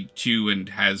 42 and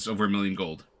has over 1 million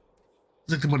gold.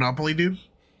 Is it the Monopoly dude?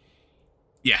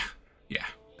 Yeah.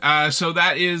 So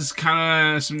that is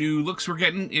kind of some new looks we're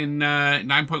getting in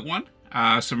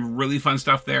 9.1. Some really fun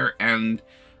stuff there, and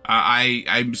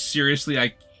I'm seriously,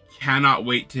 I cannot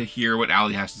wait to hear what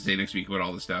Allie has to say next week about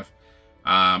all this stuff.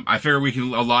 I figure we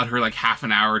can allot her like half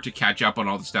an hour to catch up on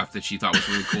all the stuff that she thought was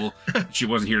really cool that she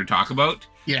wasn't here to talk about.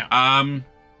 Yeah.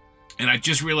 And I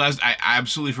just realized I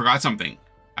absolutely forgot something.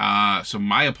 So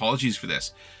my apologies for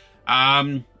this.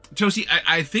 Toasty,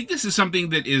 I think this is something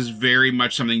that is very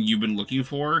much something you've been looking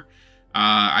for.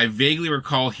 I vaguely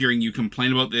recall hearing you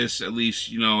complain about this at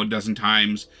least, a dozen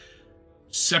times.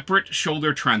 Separate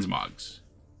shoulder transmogs.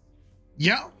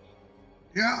 Yeah.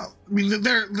 I mean,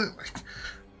 they're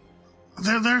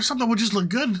something that would just look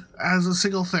good as a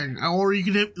single thing. Or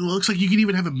it looks like you can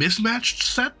even have a mismatched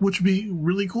set, which would be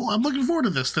really cool. I'm looking forward to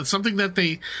this. That's something that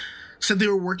they said they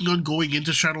were working on going into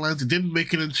Shadowlands. It didn't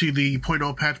make it into the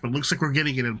 0.0 patch, but it looks like we're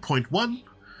getting it in 0.1.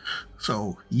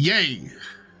 So, yay.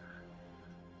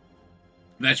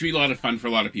 That should be a lot of fun for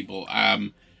a lot of people.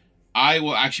 I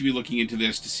will actually be looking into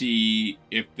this to see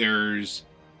if there's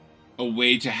a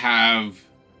way to have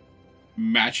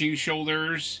matching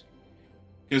shoulders.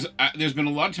 Because there's been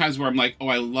a lot of times where I'm like, oh,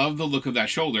 I love the look of that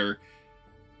shoulder,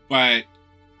 but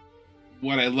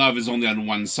what I love is only on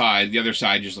one side. The other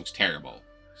side just looks terrible.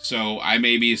 So I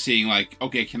may be seeing like,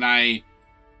 okay, can I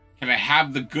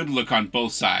have the good look on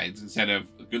both sides instead of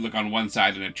a good look on one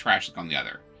side and a trash look on the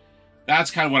other? That's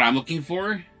kind of what I'm looking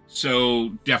for. So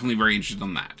definitely very interested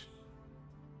in that.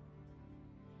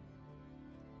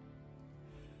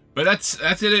 But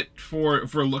that's it for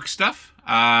look stuff.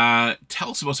 Tell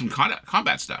us about some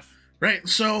combat stuff. Right.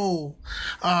 So,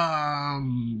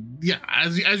 yeah,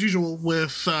 as usual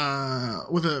with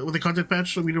a content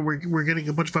patch, I mean, we're getting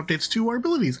a bunch of updates to our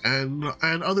abilities and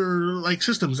other like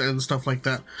systems and stuff like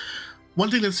that.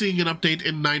 One thing that's seeing an update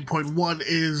in 9.1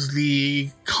 is the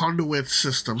conduit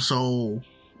system. So,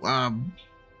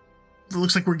 it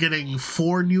looks like we're getting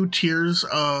 4 new tiers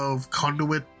of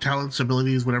conduit talents,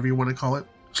 abilities, whatever you want to call it.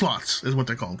 Slots is what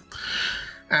they're called.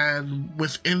 And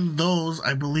within those,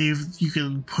 I believe you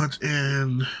can put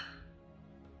in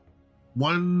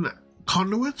 1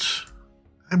 conduit,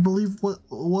 I believe what it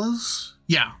was.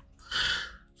 Yeah.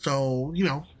 So,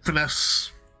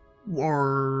 finesse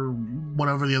or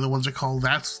whatever the other ones are called.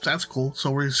 That's cool.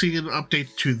 So we're seeing an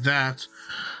update to that.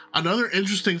 Another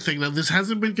interesting thing, now this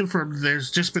hasn't been confirmed, there's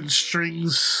just been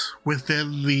strings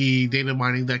within the data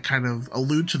mining that kind of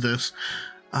allude to this.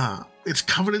 It's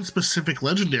Covenant-specific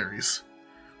legendaries,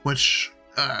 which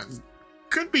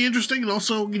could be interesting and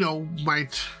also,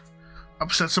 might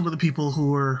upset some of the people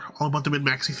who are all about the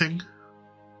min-maxy thing.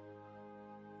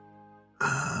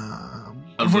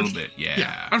 A little bit,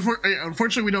 yeah.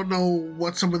 Unfortunately, we don't know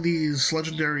what some of these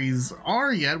legendaries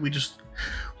are yet.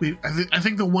 I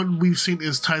think the one we've seen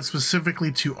is tied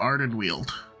specifically to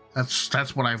Ardenweald. That's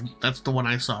the one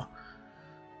I saw.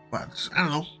 But I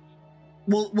don't know.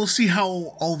 We'll see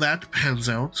how all that pans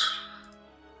out.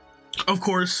 Of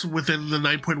course, within the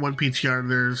 9.1 PTR,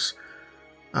 there's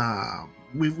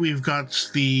we've got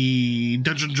the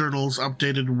dungeon journals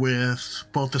updated with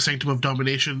both the Sanctum of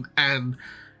Domination and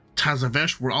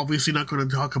Tazavesh. We're obviously not going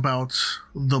to talk about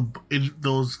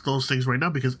those things right now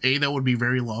because A, that would be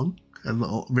very long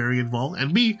and very involved,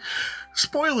 and B,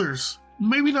 spoilers.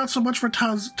 Maybe not so much for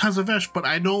Tazavesh, but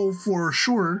I know for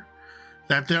sure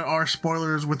that there are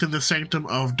spoilers within the Sanctum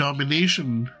of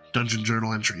Domination dungeon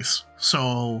journal entries.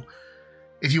 So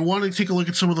if you want to take a look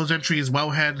at some of those entries,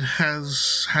 Wowhead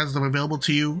has them available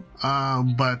to you.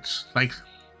 But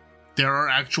there are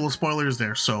actual spoilers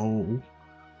there, so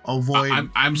avoid.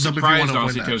 I'm surprised,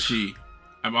 honestly, Toshi.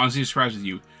 I'm honestly surprised with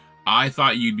you. I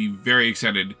thought you'd be very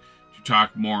excited to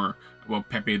talk more about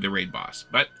Pepe the raid boss,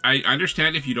 but I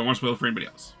understand if you don't want to spoil it for anybody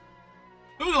else.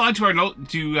 Moving on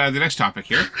to the next topic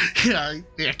here. Yeah,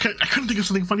 I couldn't think of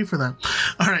something funny for that.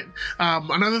 All right.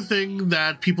 Another thing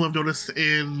that people have noticed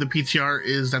in the PTR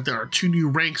is that there are 2 new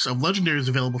ranks of legendaries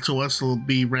available to us. It'll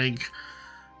be rank,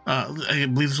 I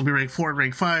believe this will be rank 4 and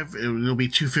rank 5. It'll be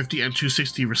 250 and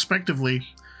 260 respectively.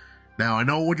 Now, I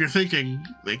know what you're thinking.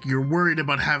 You're worried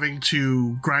about having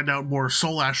to grind out more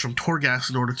Soul Ash from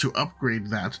Torghast in order to upgrade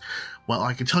that. Well,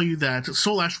 I can tell you that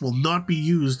Soul Ash will not be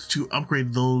used to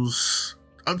upgrade those.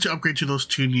 To upgrade to those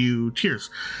 2 new tiers.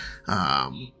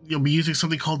 You'll be using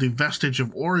something called the Vestige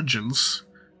of Origins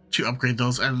to upgrade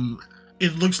those, and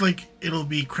it looks like it'll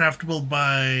be craftable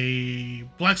by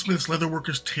blacksmiths,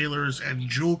 leatherworkers, tailors, and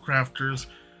jewel crafters.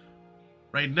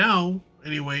 Right now,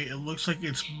 anyway, it looks like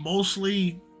it's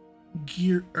mostly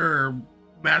gear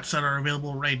mats that are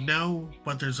available right now,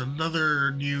 but there's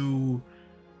another new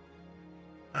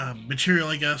material,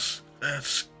 I guess,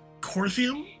 that's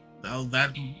Corthium. Now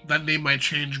that name might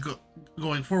change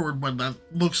going forward, but that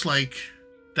looks like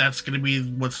that's going to be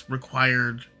what's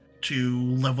required to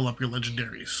level up your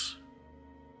legendaries.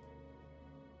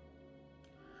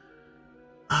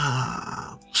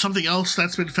 Something else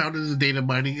that's been found in the data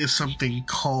mining is something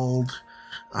called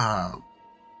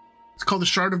it's called the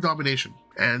Shard of Domination,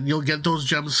 and you'll get those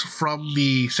gems from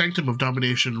the Sanctum of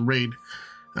Domination raid.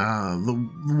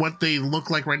 What they look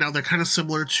like right now, they're kind of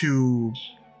similar to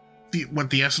what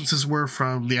the essences were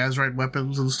from the Azerite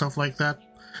weapons and stuff like that.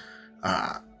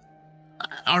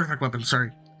 Artifact weapons,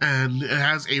 sorry. And it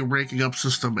has a ranking up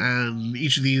system, and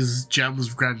each of these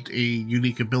gems grant a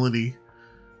unique ability,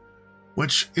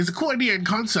 which is a cool idea in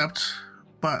concept,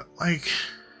 but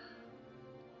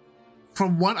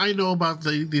from what I know about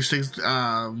these things,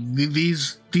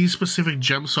 these specific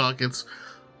gem sockets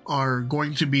are only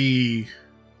going to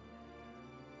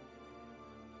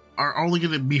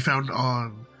be found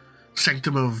on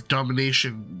Sanctum of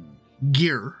Domination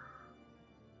gear.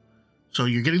 So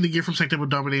you're getting the gear from Sanctum of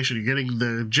Domination, you're getting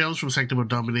the gems from Sanctum of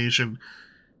Domination,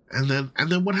 and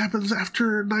then what happens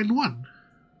after 9.1?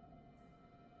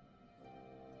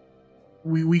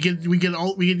 We get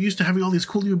used to having all these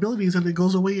cool new abilities, and it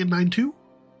goes away in 9.2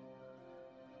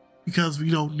 because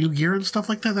new gear and stuff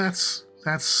like that.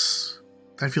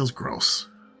 That feels gross.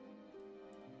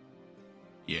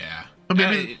 Yeah, but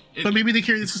maybe they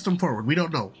carry the system forward. We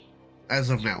don't know as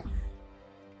of now.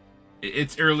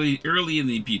 It's early in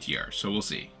the PTR, so we'll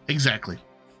see. Exactly.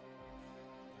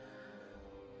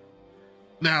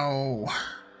 Now,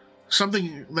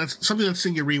 something that's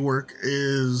seeing a rework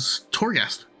is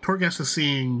Torghast. Torghast is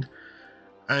seeing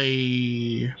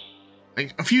a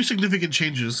few significant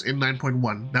changes in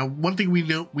 9.1. Now, one thing we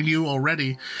knew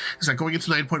already is that going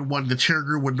into 9.1, the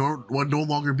Terragru would no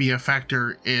longer be a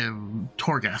factor in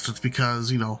Torghast. It's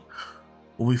because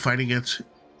we'll be fighting it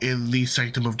in the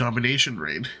Sanctum of Domination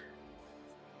raid.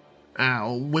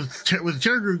 With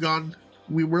Terragru gone,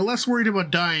 we were less worried about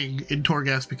dying in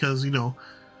Torghast because, you know,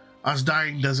 us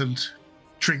dying doesn't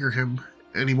trigger him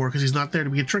anymore because he's not there to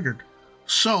get triggered.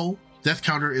 So, death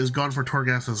counter is gone for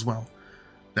Torghast as well.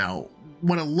 Now,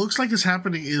 what it looks like is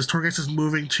happening is Torghast is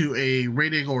moving to a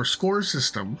rating or score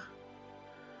system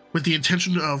with the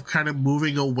intention of kind of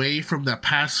moving away from that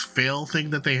pass-fail thing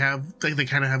that they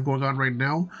kind of have going on right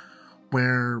now,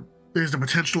 where there's the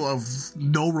potential of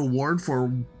no reward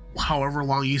for however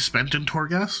long you spent in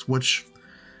Torghast, which,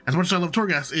 as much as I love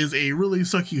Torghast, is a really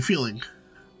sucky feeling.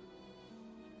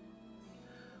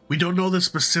 We don't know the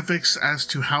specifics as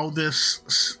to how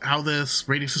this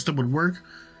rating system would work.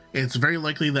 It's very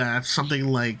likely that something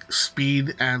like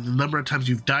speed and the number of times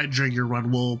you've died during your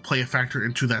run will play a factor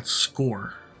into that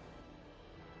score.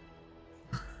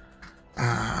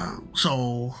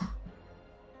 So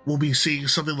we'll be seeing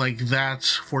something like that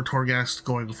for Torghast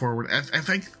going forward. I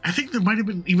think there might have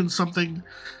been even something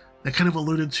that kind of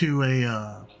alluded to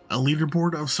a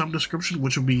leaderboard of some description,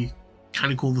 which would be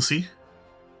kind of cool to see.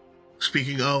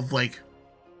 Speaking of, like,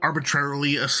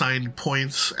 arbitrarily assigned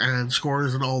points and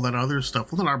scores and all that other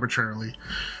stuff. Well, not arbitrarily.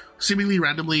 Seemingly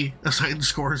randomly assigned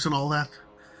scores and all that.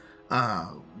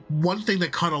 One thing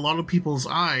that caught a lot of people's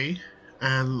eye,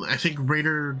 and I think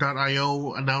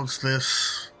Raider.io announced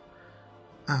this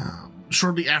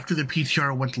shortly after the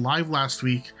PTR went live last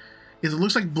week, is it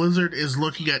looks like Blizzard is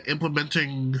looking at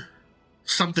implementing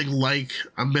something like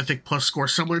a Mythic Plus score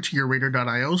similar to your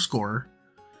Raider.io score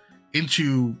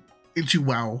into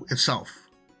WoW itself.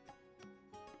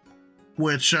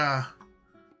 Which I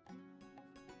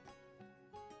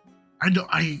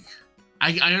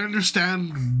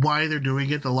understand why they're doing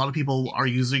it. A lot of people are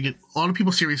using it. A lot of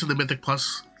people serious in the Mythic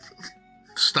Plus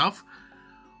stuff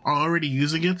are already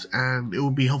using it, and it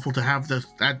would be helpful to have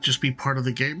that just be part of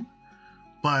the game.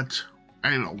 But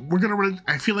I don't know.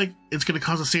 I feel like it's gonna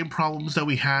cause the same problems that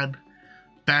we had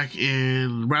back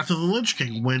in Wrath of the Lich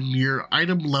King when your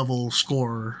item level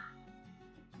score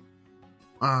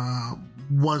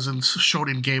wasn't shown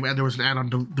in game, and there was an add-on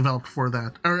developed for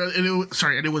that,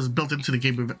 and it was built into the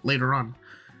game later on.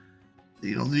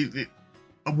 You know,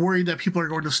 I'm worried that people are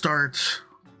going to start.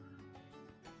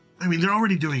 I mean, they're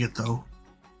already doing it though,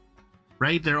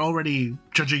 right? They're already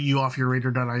judging you off your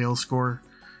Raider.io score.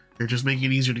 They're just making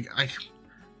it easier to.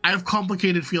 I have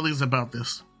complicated feelings about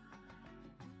this.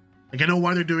 Like, I know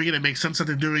why they're doing it. It makes sense that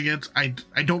they're doing it. I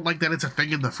don't like that it's a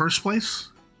thing in the first place,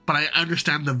 but I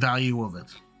understand the value of it.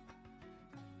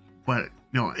 But,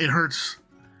 you know, it hurts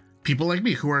people like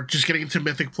me who are just getting into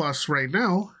Mythic Plus right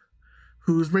now,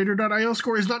 whose Raider.io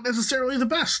score is not necessarily the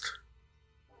best.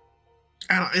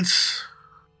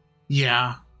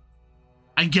 Yeah,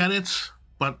 I get it,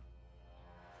 but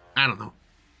I don't know.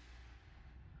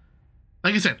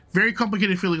 Like I said, very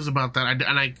complicated feelings about that,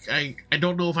 and I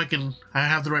don't know if I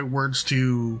have the right words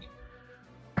to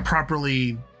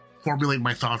properly formulate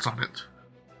my thoughts on it.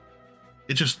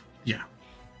 It just, yeah.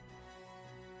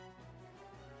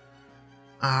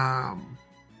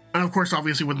 And of course,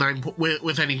 obviously, with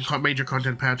any major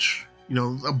content patch, you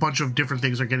know, a bunch of different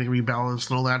things are getting rebalanced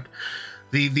and all that.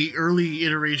 The early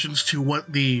iterations to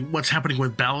what's happening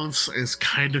with balance is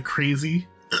kind of crazy,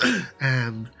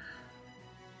 and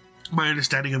my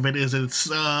understanding of it is it's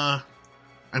I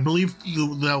believe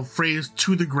the phrase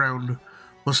 "to the ground"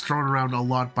 was thrown around a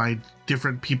lot by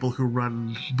different people who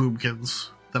run Boomkins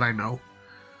that I know.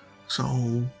 So,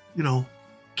 you know,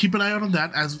 keep an eye out on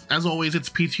that. As always, it's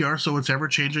PTR, so it's ever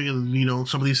changing, and you know,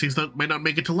 some of these things that might not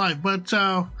make it to live. But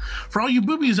for all you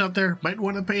boobies out there, might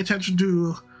want to pay attention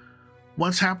to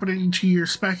what's happening to your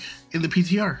spec in the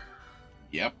PTR.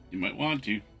 Yep, you might want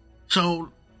to.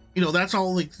 So, you know, that's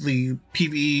all like the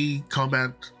PvE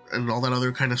combat and all that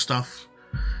other kind of stuff.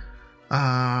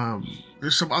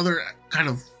 There's some other kind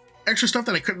of extra stuff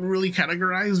that I couldn't really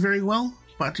categorize very well,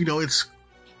 but you know, it's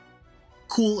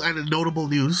cool and notable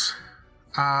news.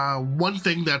 One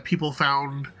thing that people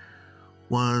found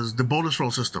was the bonus roll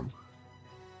system.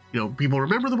 You know, people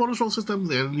remember the bonus roll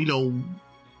system, and you know,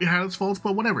 it had its faults,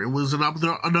 but whatever. It was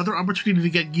another opportunity to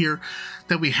get gear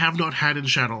that we have not had in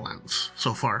Shadowlands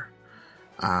so far.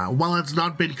 While it's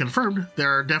not been confirmed,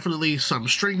 there are definitely some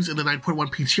strings in the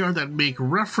 9.1 PTR that make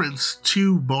reference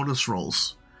to bonus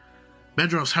rolls.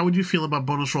 Medros, how would you feel about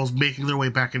bonus rolls making their way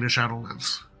back into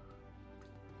Shadowlands?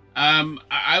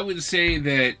 I would say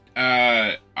that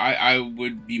I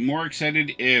would be more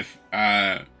excited if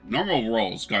normal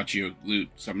rolls got you loot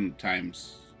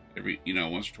sometimes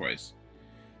once or twice.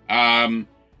 I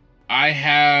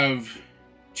have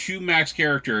 2 max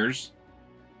characters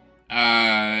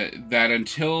that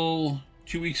until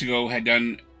 2 weeks ago had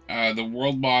done the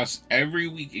world boss every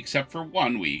week except for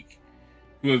 1 week,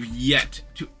 who have yet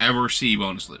to ever see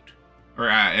bonus loot or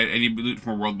any loot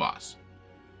from a world boss.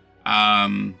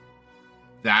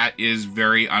 That is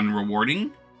very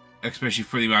unrewarding, especially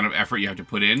for the amount of effort you have to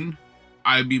put in.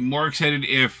 I'd be more excited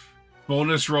if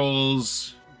bonus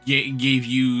rolls gave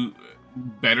you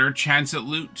better chance at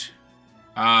loot.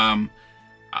 I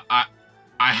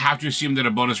have to assume that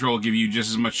a bonus roll will give you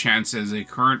just as much chance as a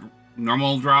current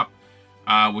normal drop,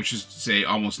 which is to say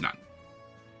almost none.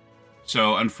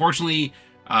 So unfortunately,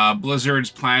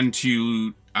 Blizzard's plan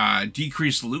to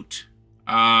decrease loot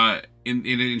in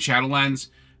Shadowlands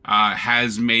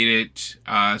has made it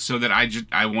so that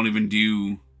I won't even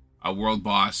do a world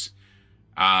boss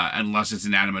unless it's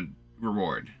an anima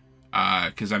reward,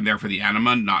 because I'm there for the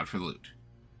anima, not for the loot,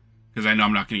 because I know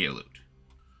I'm not going to get loot.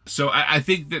 So I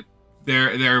think that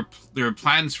their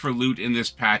plans for loot in this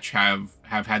patch have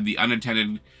had the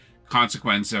unintended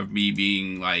consequence of me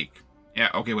being like, yeah,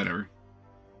 okay, whatever.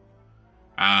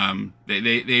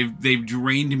 They've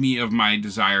drained me of my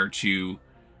desire to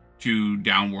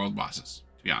down world bosses,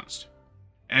 to be honest,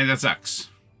 and that sucks.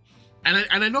 And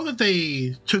I know that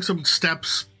they took some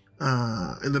steps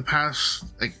in the past,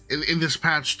 like in this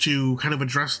patch, to kind of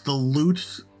address the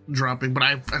loot dropping. But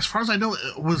as far as I know,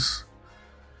 it was,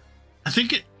 I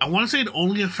want to say it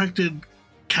only affected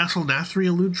Castle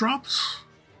Nathria loot drops.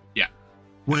 Yeah,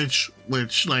 which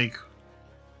like,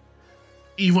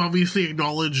 you've obviously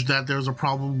acknowledged that there's a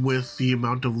problem with the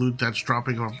amount of loot that's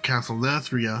dropping on Castle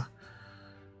Nathria,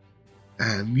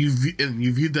 and you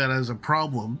viewed that as a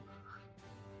problem.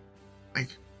 Like,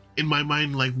 in my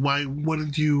mind, like, why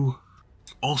wouldn't you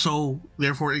also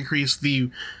therefore increase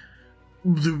the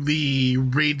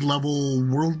raid level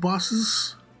world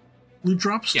bosses loot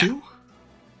drops too?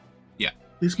 Yeah.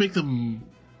 At least make them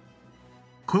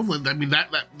equivalent. I mean,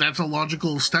 that's a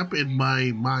logical step in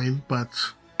my mind, but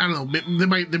I don't know.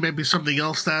 There might be something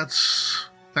else that's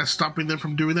stopping them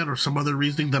from doing that, or some other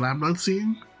reasoning that I'm not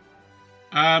seeing.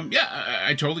 Yeah,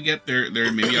 I totally get there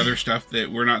may be other stuff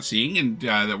that we're not seeing and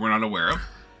that we're not aware of.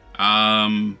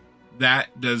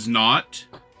 That does not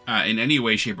in any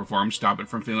way, shape, or form stop it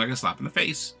from feeling like a slap in the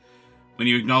face. When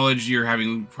you acknowledge you're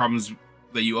having problems,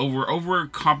 that you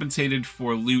overcompensated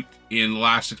for loot in the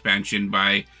last expansion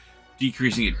by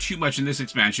decreasing it too much in this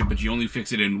expansion, but you only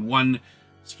fix it in one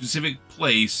specific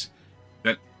place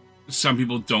that some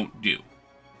people don't do.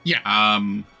 Yeah.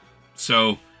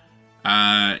 So,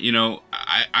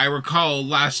 I recall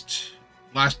last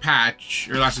patch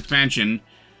or last expansion,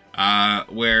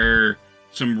 where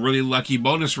some really lucky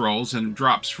bonus rolls and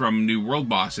drops from new world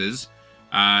bosses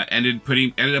ended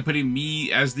up putting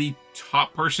me as the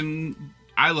top person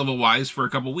eye level wise for a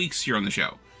couple weeks here on the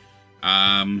show.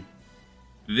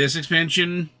 This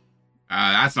expansion,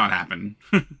 that's not happened.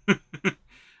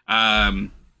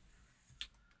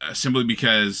 Simply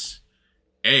because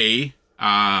I'm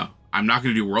not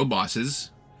going to do world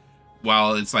bosses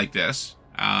while it's like this,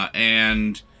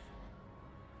 and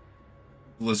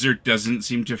Blizzard doesn't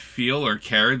seem to feel or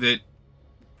care that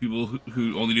people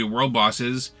who only do world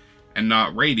bosses and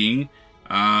not raiding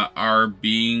are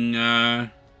being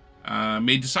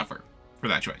made to suffer for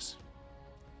that choice.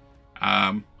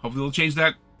 Hopefully they'll change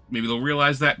that. Maybe they'll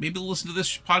realize that. Maybe they'll listen to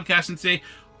this podcast and say,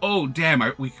 oh, damn,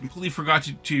 we completely forgot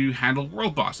to handle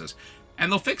world bosses.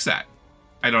 And they'll fix that.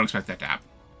 I don't expect that to happen.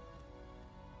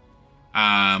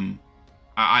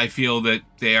 I feel that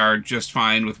they are just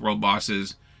fine with world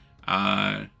bosses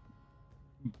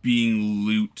being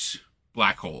loot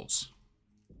black holes.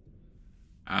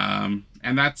 And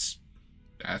that's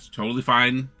totally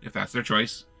fine if that's their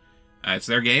choice. It's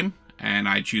their game, and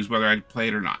I choose whether I play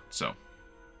it or not. So,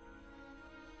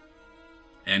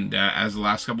 and as the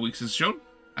last couple weeks has shown,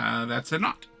 that's a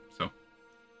not. So,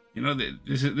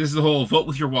 this is the whole vote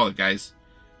with your wallet, guys.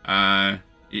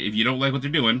 If you don't like what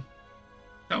they're doing,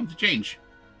 tell them to change.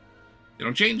 If they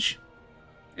don't change,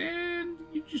 and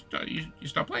you just you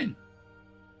stop playing.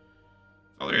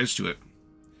 That's all there is to it.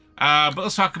 But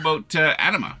let's talk about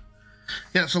Anima.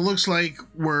 Yeah, so it looks like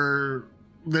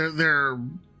they're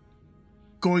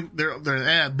going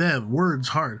words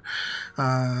hard.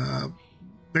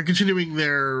 They're continuing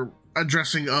their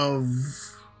addressing of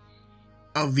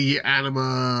the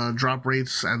Anima drop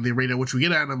rates and the rate at which we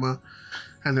get Anima,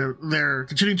 and they're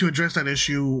continuing to address that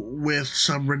issue with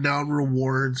some renown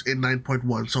rewards in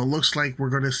 9.1. So it looks like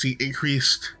we're going to see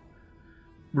increased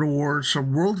rewards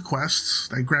from world quests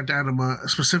that grant Anima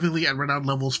specifically at renown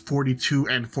levels 42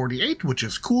 and 48, which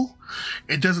is cool.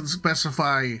 It doesn't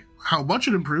specify how much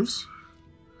it improves,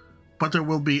 but there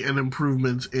will be an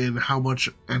improvement in how much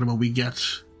Anima we get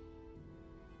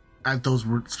at those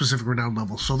specific renown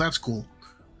levels, so that's cool.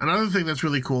 Another thing that's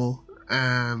really cool,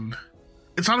 and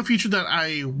it's not a feature that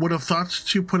I would have thought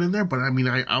to put in there, but I mean,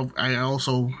 I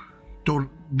also don't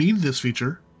need this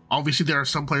feature. Obviously, there are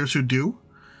some players who do.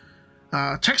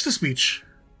 Text-to-speech.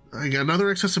 Another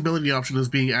accessibility option is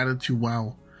being added to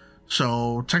WoW.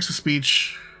 So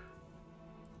text-to-speech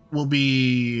will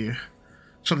be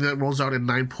something that rolls out in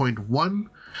 9.1,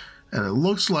 and it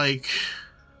looks like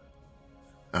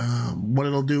what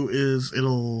it'll do is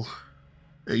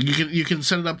you can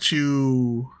set it up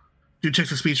to do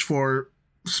text-to-speech for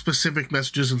specific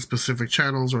messages in specific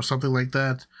channels or something like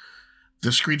that. The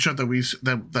screenshot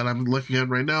that I'm looking at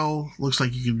right now looks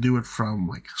like you can do it from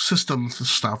like system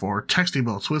stuff or text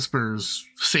emotes, whispers,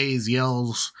 says,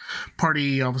 yells,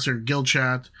 party officer, guild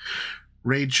chat,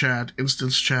 raid chat,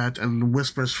 instance chat, and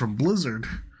whispers from Blizzard,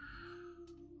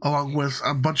 along with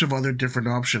a bunch of other different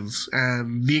options.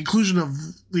 And the inclusion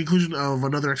of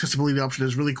another accessibility option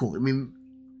is really cool. I mean,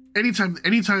 anytime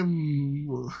an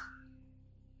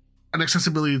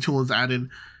accessibility tool is added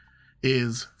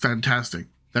is fantastic.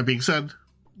 That being said,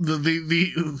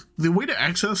 the way to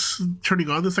access turning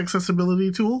on this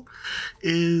accessibility tool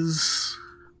is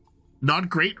not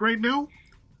great right now,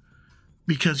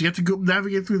 because you have to go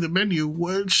navigate through the menu,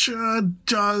 which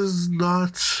does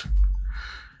not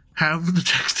have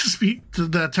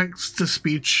the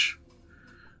text-to-speech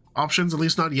options, at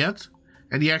least not yet.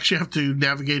 And you actually have to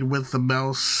navigate with the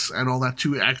mouse and all that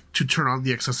to turn on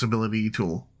the accessibility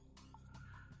tool.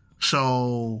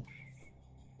 So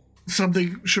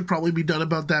something should probably be done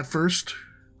about that first,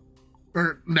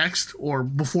 or next, or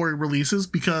before it releases,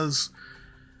 because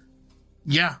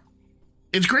yeah,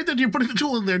 it's great that you're putting the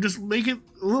tool in there. Just make it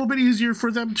a little bit easier for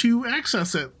them to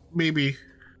access it, maybe.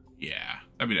 Yeah,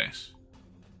 that'd be nice.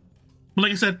 But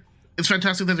like I said, it's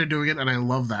fantastic that they're doing it, and I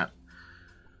love that.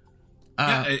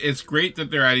 Yeah, it's great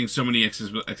that they're adding so many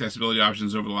accessibility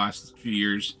options over the last few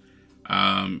years.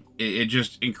 It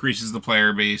just increases the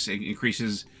player base, it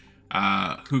increases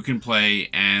who can play,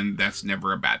 and that's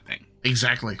never a bad thing.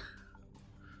 Exactly.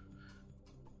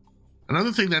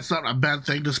 Another thing that's not a bad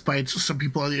thing, despite some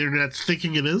people on the internet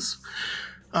thinking it is,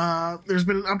 there's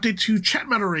been an update to chat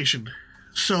moderation.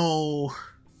 So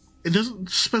it doesn't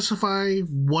specify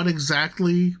what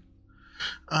exactly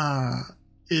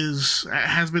has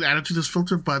been added to this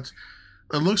filter, but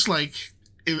it looks like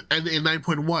in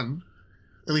 9.1,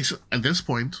 at least at this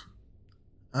point,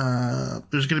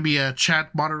 there's going to be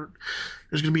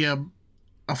there's going to be a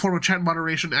form of chat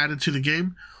moderation added to the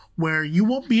game, where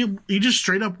you just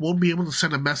straight up won't be able to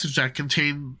send a message that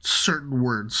contains certain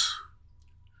words.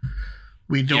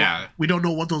 We don't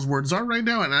know what those words are right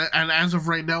now, and as of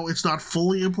right now, it's not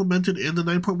fully implemented in the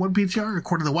 9.1 PTR.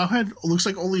 According to the Wowhead, it looks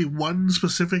like only one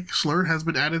specific slur has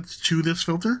been added to this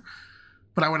filter,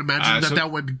 but I would imagine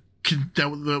that would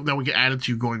get added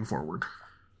to going forward.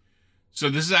 So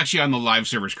this is actually on the live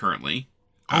servers currently.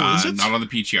 Is it? Not on the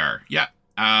PTR. Yeah.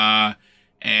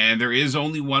 And there is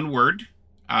only one word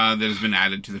that has been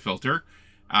added to the filter.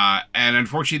 And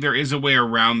unfortunately, there is a way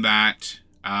around that,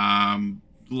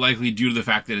 likely due to the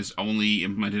fact that it's only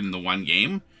implemented in the one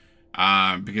game.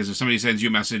 Because if somebody sends you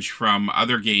a message from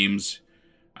other games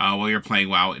while you're playing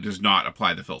WoW, it does not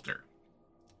apply the filter.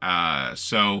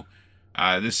 So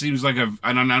this seems like an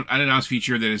unannounced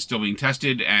feature that is still being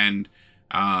tested, and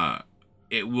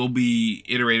it will be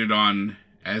iterated on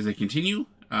as they continue.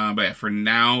 But for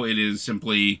now, it is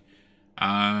simply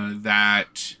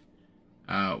that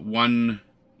one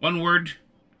word,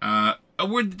 a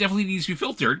word that definitely needs to be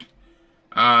filtered,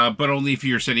 but only if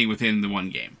you're sitting within the one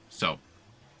game. So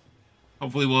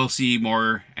hopefully we'll see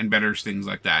more and better things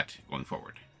like that going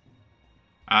forward.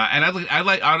 And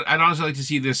I'd honestly like to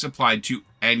see this applied to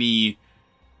any,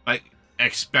 like,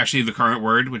 especially the current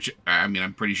word, which, I mean,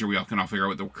 I'm pretty sure we all can figure out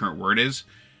what the current word is.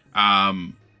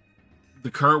 The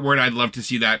current word, I'd love to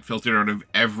see that filtered out of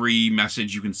every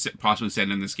message you can possibly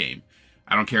send in this game.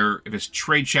 I don't care if it's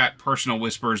trade chat, personal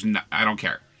whispers, I don't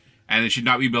care. And it should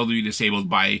not be able to be disabled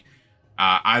by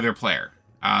either player.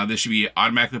 This should be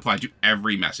automatically applied to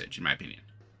every message, in my opinion.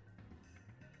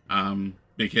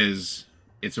 Because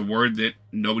it's a word that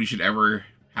nobody should ever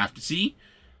have to see,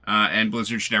 and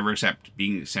Blizzard should never accept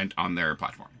being sent on their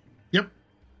platform. Yep.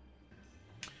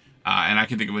 And I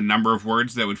can think of a number of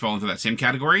words that would fall into that same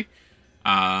category.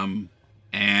 And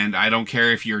I don't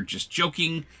care if you're just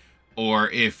joking, or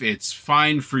if it's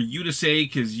fine for you to say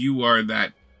because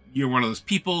you're one of those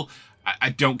people. I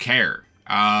don't care.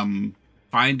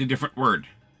 Find a different word.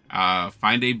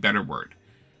 Find a better word.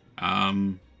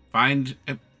 Find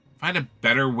a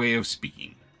better way of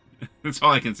speaking. That's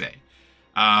all I can say.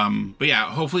 But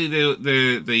yeah, hopefully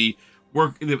the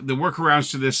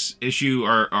workarounds to this issue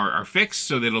are fixed,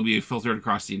 so that it'll be filtered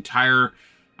across the entire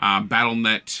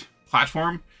BattleNet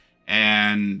platform,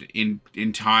 and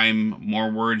in time, more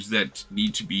words that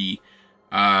need to be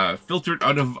filtered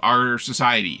out of our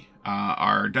society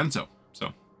are done so. So,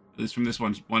 at least from this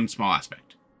one small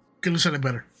aspect. Couldn't have said it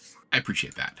better. I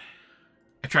appreciate that.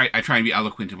 I try and be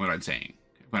eloquent in what I'm saying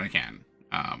when I can.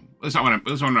 It's not when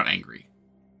I'm not angry.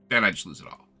 Then I just lose it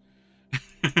all.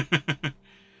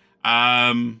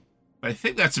 But I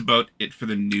think that's about it for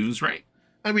the news, right?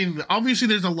 I mean, obviously,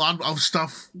 there's a lot of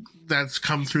stuff that's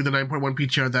come through the 9.1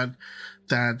 PTR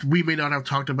that we may not have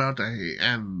talked about,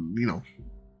 and you know,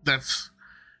 it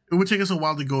would take us a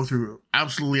while to go through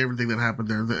absolutely everything that happened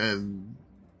there.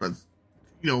 But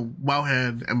you know,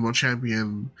 Wowhead, MMO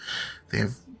Champion, they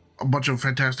have a bunch of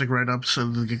fantastic write-ups,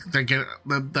 and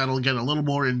that'll get a little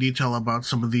more in detail about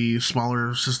some of the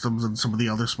smaller systems and some of the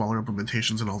other smaller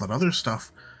implementations and all that other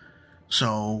stuff.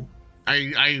 So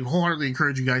I wholeheartedly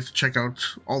encourage you guys to check out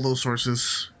all those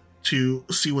sources to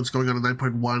see what's going on in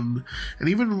 9.1, and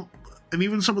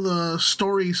even some of the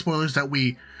story spoilers that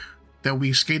we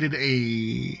skated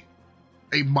a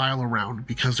mile around,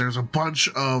 because there's a bunch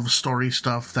of story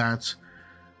stuff that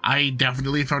I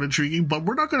definitely found intriguing, but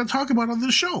we're not going to talk about on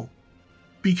this show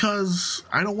because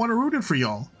I don't want to ruin it for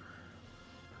y'all.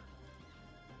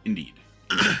 Indeed.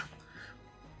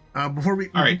 Before we...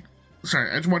 All right.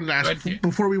 Sorry, I just wanted to ask,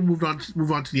 before we move on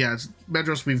to the ads,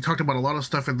 Medros, we've talked about a lot of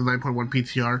stuff in the 9.1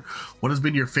 PTR. What has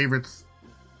been your favorite?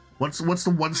 What's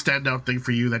the one standout thing for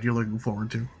you that you're looking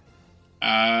forward to?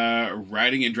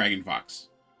 Riding in Dragon Fox.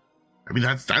 I mean,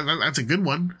 that's a good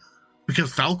one,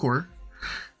 because Falcor.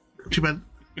 Too bad.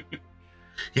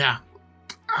 Yeah.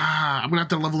 I'm going to have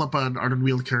to level up an Arden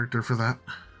Wheel character for that.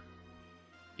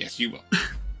 Yes, you will.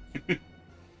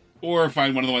 Or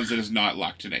find one of the ones that is not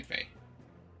locked to Night Fae.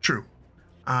 True.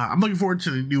 I'm looking forward to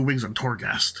the new wings on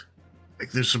Torghast.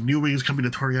 Like, there's some new wings coming to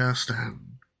Torghast, and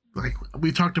like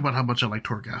we talked about how much I like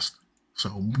Torghast.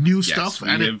 So new stuff. We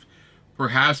have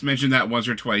perhaps mentioned that once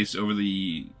or twice over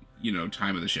the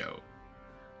time of the show.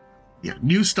 Yeah,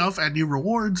 new stuff and new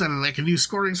rewards and like a new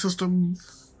scoring system.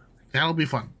 That'll be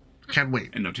fun. Can't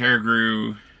wait. And no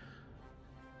Terragru.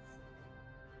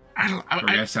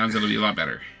 Torghast sounds it'll be a lot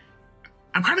better.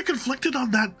 I'm kind of conflicted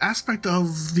on that aspect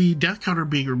of the death counter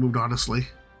being removed, honestly.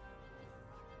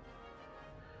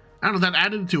 I don't know, that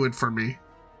added to it for me.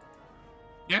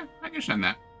 Yeah, I can understand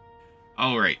that.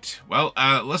 All right. Well,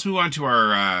 let's move on to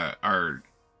our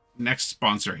next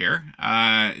sponsor here.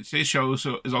 Today's show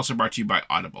is also brought to you by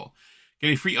Audible.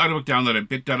 Get a free audiobook download at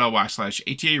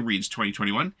bit.ly/ATA Reads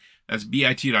 2021. That's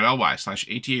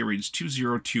bit.ly/ATA Reads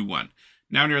 2021.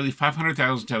 Now nearly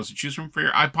 500,000 titles to choose from for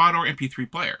your iPod or MP3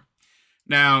 player.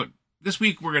 Now, this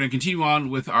week we're going to continue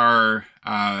on with our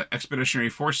Expeditionary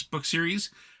Force book series.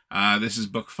 This is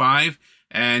book 5,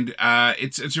 and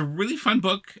it's a really fun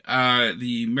book.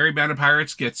 The Merry Band of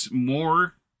Pirates gets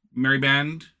more Merry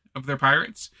Band of their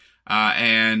pirates,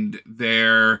 and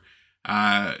they're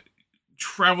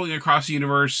traveling across the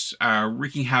universe,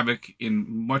 wreaking havoc in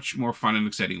much more fun and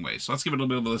exciting ways. So let's give it a little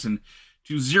bit of a listen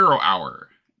to 0 Hour,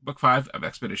 book 5 of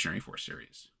Expeditionary Force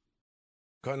series.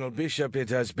 Colonel Bishop, it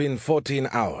has been 14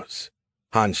 hours.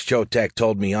 Hans Chotek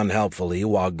told me unhelpfully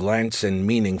while glancing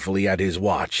meaningfully at his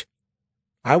watch.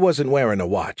 I wasn't wearing a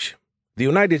watch. The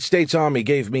United States Army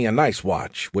gave me a nice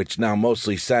watch, which now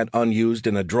mostly sat unused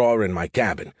in a drawer in my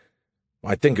cabin.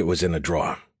 I think it was in a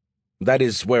drawer. That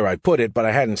is where I put it, but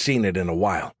I hadn't seen it in a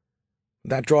while.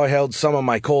 That drawer held some of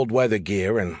my cold weather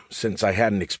gear, and since I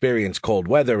hadn't experienced cold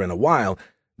weather in a while,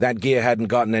 that gear hadn't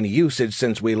gotten any usage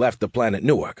since we left the planet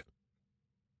Newark.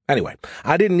 Anyway,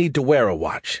 I didn't need to wear a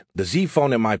watch. The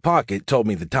Z-phone in my pocket told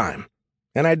me the time.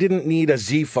 And I didn't need a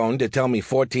Z-phone to tell me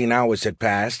 14 hours had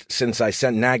passed since I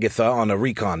sent Nagatha on a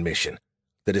recon mission.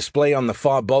 The display on the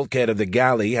far bulkhead of the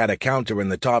galley had a counter in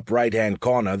the top right-hand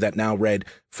corner that now read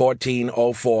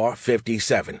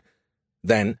 14:04:57.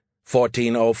 Then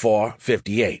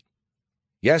 14:04:58.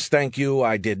 Yes, thank you,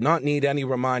 I did not need any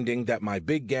reminding that my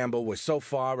big gamble was so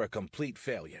far a complete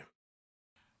failure.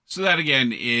 So that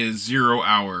again is 0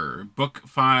 Hour, book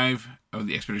 5 of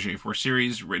the Expeditionary Force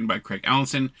series, written by Craig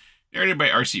Allenson, narrated by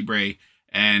R.C. Bray,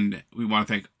 and we want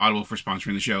to thank Audible for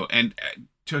sponsoring the show. And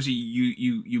Tosi,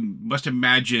 you must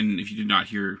imagine, if you did not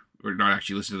hear or not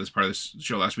actually listen to this part of this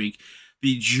show last week,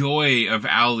 the joy of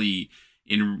Ali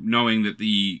in knowing that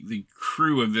the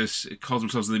crew of this calls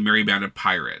themselves the Merry Band of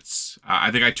Pirates.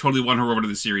 I think I totally won her over to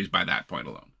the series by that point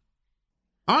alone.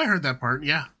 Oh, I heard that part,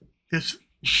 yeah. It's...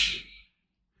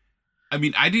 I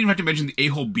mean, I didn't even have to mention the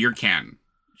a-hole beer can.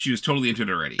 She was totally into it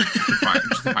already.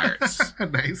 Just the pirates.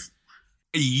 Nice.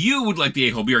 You would like the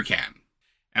a-hole beer can.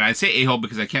 And I say a-hole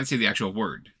because I can't say the actual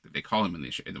word that they call him in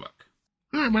the book.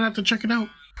 I might have to check it out.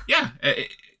 Yeah.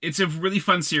 it's a really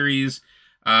fun series.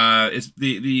 It's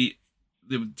the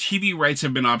TV rights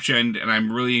have been optioned, and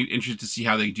I'm really interested to see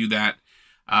how they do that.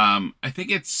 I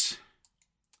think it's,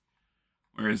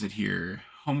 where is it here?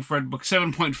 Homefront Book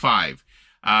 7.5.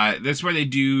 That's where they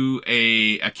do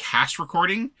a cast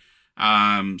recording.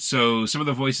 So some of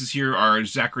the voices here are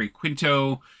Zachary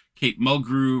Quinto, Kate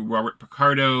Mulgrew, Robert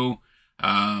Picardo,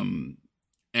 and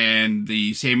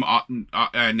the same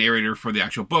narrator for the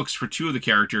actual books for 2 of the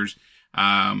characters.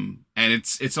 And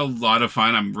it's a lot of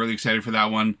fun. I'm really excited for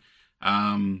that one.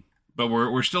 But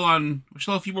we're still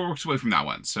a few more books away from that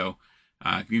one. So,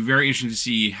 it'll be very interesting to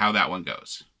see how that one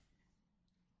goes.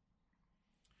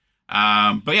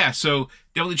 But yeah, so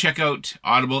definitely check out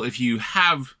Audible if you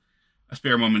have a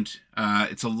spare moment.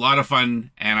 It's a lot of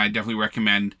fun, and I definitely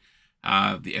recommend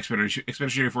the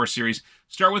Expeditionary Force series.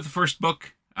 Start with the first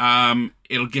book.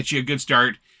 It'll get you a good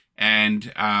start,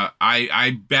 and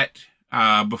I bet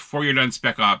before you're done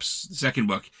Spec Ops, the second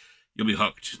book, you'll be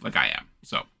hooked like I am.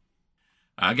 So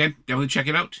again, definitely check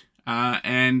it out.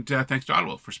 And thanks to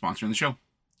Audible for sponsoring the show.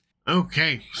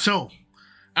 Okay, so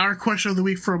our question of the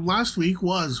week from last week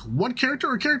was, what character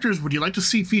or characters would you like to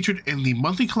see featured in the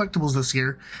monthly collectibles this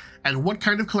year, and what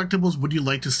kind of collectibles would you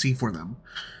like to see for them?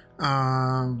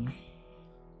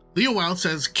 Leo Wild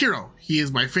says, Kiro. He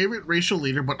is my favorite racial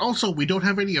leader, but also we don't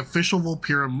have any official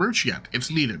Volpira merch yet.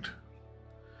 It's needed.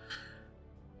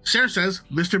 Sarah says,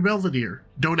 Mr. Belvedere.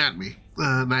 Don't at me.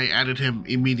 And I added him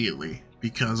immediately,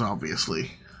 because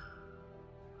obviously.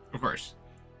 Of course.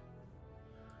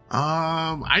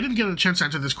 I didn't get a chance to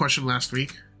answer this question last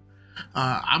week.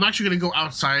 I'm actually going to go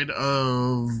outside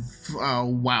of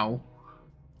WoW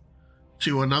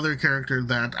to another character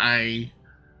that I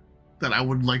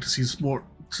would like to see more,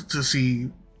 to see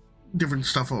different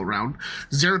stuff around.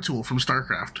 Zeratul from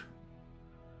StarCraft.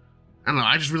 I don't know.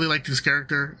 I just really like this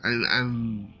character,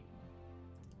 and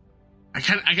I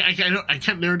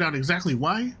can't narrow down exactly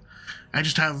why. I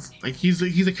just have he's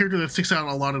a character that sticks out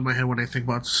a lot in my head when I think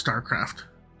about StarCraft.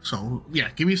 So yeah,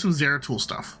 give me some Zeratul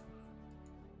stuff.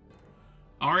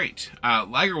 All right.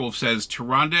 Lagerwolf says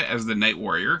Tyrande as the Night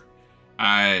Warrior.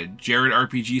 Jared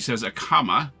RPG says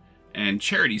Akama, and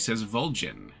Charity says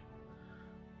Vol'jin.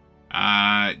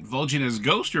 Vol'jin as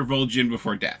Ghost or Vol'jin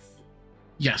before death?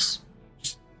 Yes.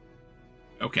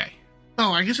 Okay.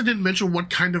 Oh, I guess I didn't mention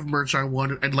what kind of merch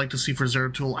I'd like to see for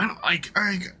Zeratul.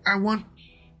 I want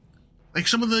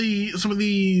some of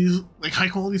the high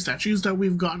quality statues that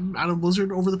we've gotten out of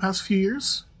Blizzard over the past few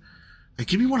years.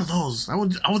 Give me one of those. That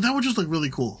would just look really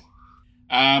cool.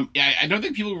 Yeah, I don't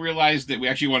think people realized that we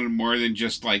actually wanted more than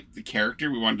just the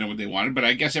character. We wanted to know what they wanted, but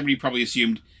I guess everybody probably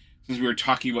assumed, since we were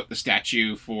talking about the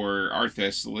statue for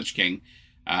Arthas, the Lich King,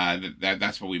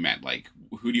 that's what we meant.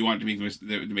 Who do you want to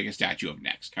make a statue of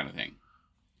next, kind of thing.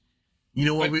 You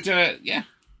know what? Yeah.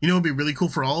 You know what would be really cool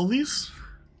for all of these?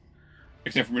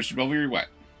 Except for Mr. Belvedere, what?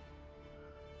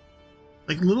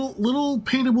 Little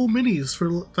paintable minis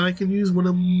that I can use when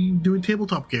I'm doing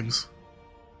tabletop games.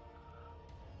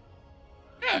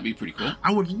 Yeah, that'd be pretty cool.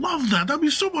 I would love that. That'd be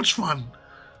so much fun.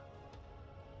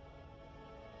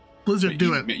 Blizzard,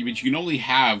 do it. But you can only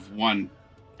have one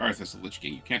Arthas, the Lich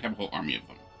King. You can't have a whole army of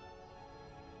them.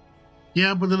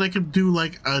 Yeah, but then I could do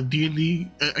a D&D.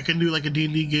 I can do a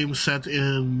D&D game set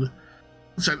in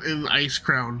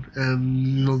Icecrown,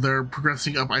 and they're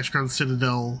progressing up Icecrown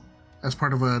Citadel as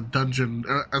part of a dungeon.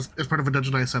 As part of a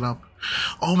dungeon I set up.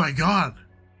 Oh my god,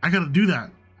 I gotta do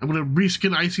that. I'm gonna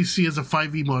reskin ICC as a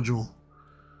 5e module.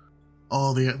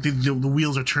 Oh, the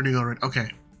wheels are turning already.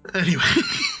 Okay. Anyway,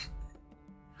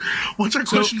 what's our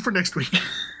question for next week?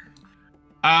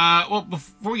 Well,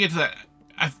 before we get to that,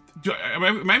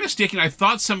 am I mistaken? I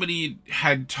thought somebody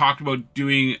had talked about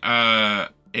doing a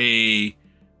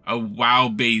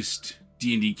WoW-based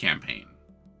D&D campaign,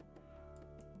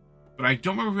 but I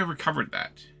don't remember if we ever covered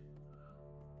that.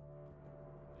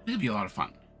 I think it'd be a lot of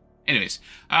fun. Anyways,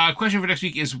 question for next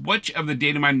week is, which of the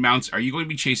Datamine mounts are you going to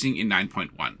be chasing in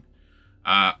 9.1?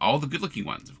 All the good-looking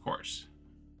ones, of course.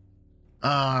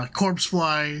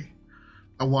 Corpsefly.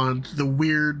 I want the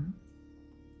weird...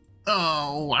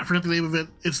 Oh, I forgot the name of it.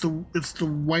 It's the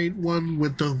white one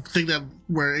with the thing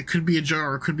where it could be a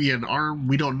jar or it could be an arm.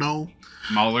 We don't know.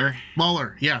 Mauler,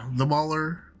 yeah, the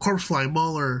Mauler, Corpsefly,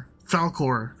 Mauler,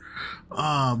 Falcor,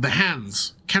 the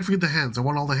hands. Can't forget the hands. I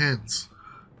want all the hands.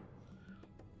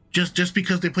 Just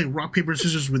because they play rock paper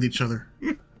scissors with each other.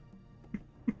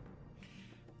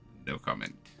 No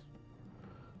comment.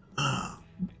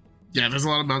 Yeah, there's a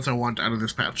lot of mounts I want out of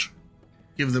this patch.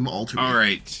 Give them all to me. All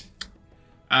right.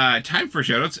 Time for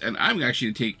shoutouts, and I'm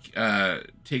actually going to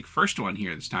take first one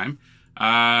here this time.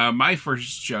 My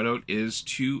first shout out is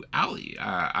to Ali.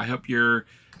 I hope you're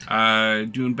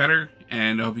doing better,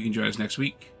 and I hope you can join us next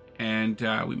week. And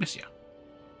we miss you.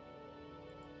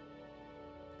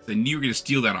 I knew you were going to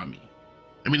steal that on me.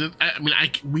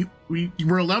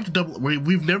 We're allowed to double.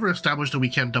 We've never established that we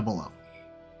can't double up.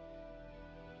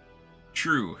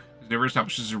 True. It's never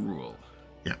established as a rule.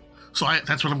 Yeah. So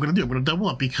that's what I'm going to do. I'm going to double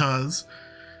up because,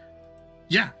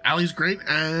 yeah, Ali's great,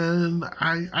 and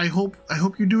I hope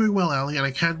you're doing well, Ali. And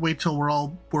I can't wait till we're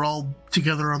all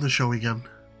together on the show again.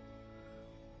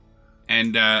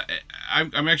 And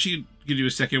I'm actually going to do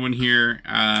a second one here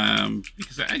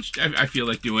because I feel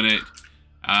like doing it.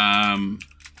 I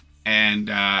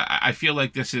feel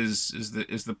like this is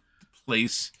the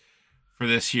place for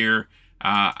this here.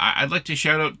 I'd like to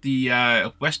shout out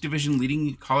the West Division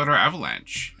leading Colorado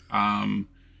Avalanche. And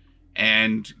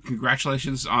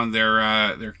congratulations on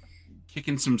their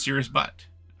kicking some serious butt.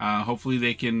 Hopefully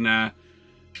they can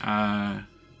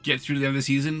get through the end of the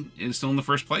season is still in the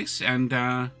first place and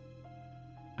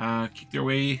kick their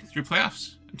way through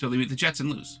playoffs until they meet the Jets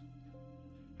and lose.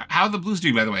 How are the Blues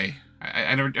doing, by the way?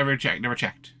 I never checked.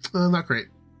 Not great.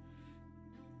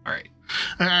 All right.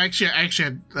 I actually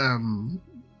had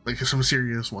like some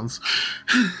serious ones.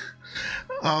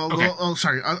 Okay.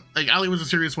 Sorry. Like Ali was a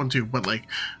serious one too, but like,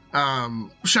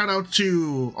 shout out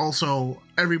to also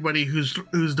everybody who's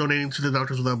donating to the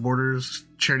Doctors Without Borders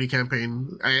charity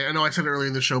campaign. I know I said it earlier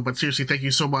in the show, but seriously, thank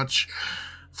you so much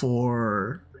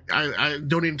for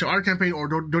donating to our campaign or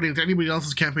donating to anybody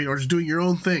else's campaign or just doing your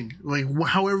own thing. Like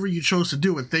however you chose to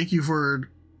do it. Thank you for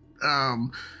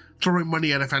throwing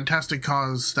money at a fantastic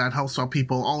cause that helps out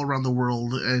people all around the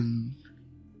world, and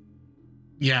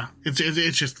yeah, it's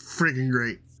just freaking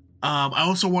great. I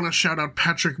also want to shout out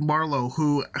Patrick Marleau,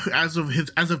 who as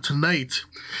of tonight,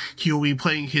 he will be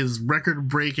playing his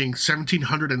record-breaking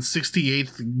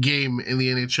 1768th game in the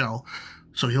NHL.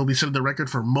 So he'll be setting the record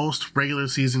for most regular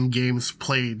season games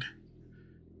played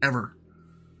ever.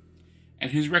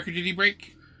 And whose record did he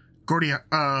break? Gordie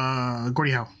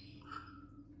Howe.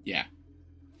 Yeah.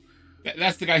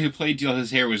 That's the guy who played till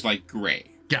his hair was like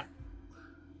gray. Yeah.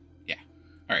 Yeah.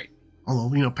 All right.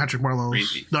 Although, Patrick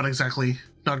Marleau's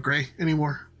not gray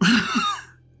anymore.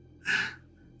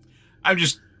 I'm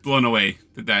just blown away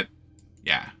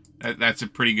that's a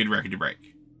pretty good record to break.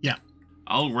 Yeah.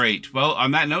 All right. Well,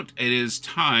 on that note, it is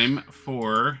time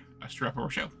for us to wrap up our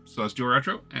show. So let's do our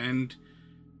outro and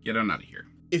get on out of here.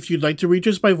 If you'd like to reach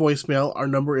us by voicemail, our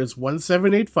number is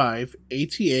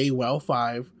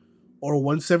 1785-ATA-WOW5 or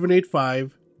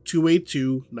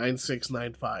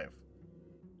 1785-282-9695.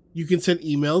 You can send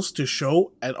emails to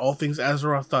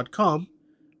show@allthingsazeroth.com.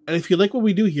 And if you like what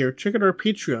we do here, check out our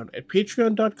Patreon at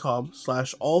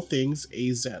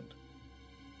patreon.com/allthingsaz.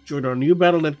 Join our new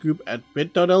Battle.net group at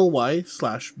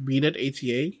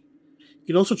bit.ly/bnetata. You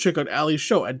can also check out Ali's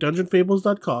show at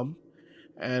dungeonfables.com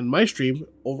and my stream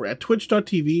over at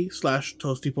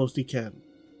twitch.tv/toastypostycan.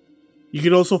 You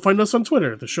can also find us on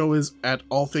Twitter. The show is at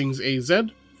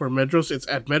allthingsaz. For Medros, it's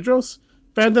at Medros.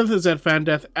 Fandeth is at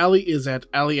Fandeth. Ali is at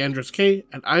Ali Andrus K.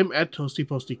 And I'm at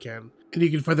toastypostycan. And you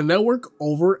can find the network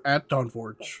over at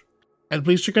Dawnforge. And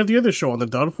please check out the other show on the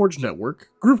Dawnforge network,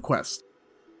 Group Quest.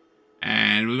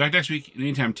 And we'll be back next week. In the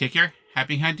meantime, take care,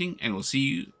 happy hunting, and we'll see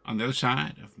you on the other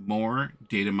side of more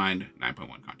Datamind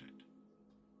 9.1 content.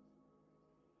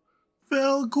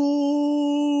 Velgor!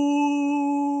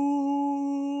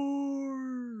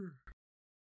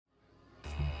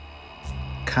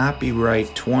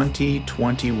 Copyright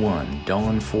 2021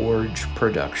 Dawnforge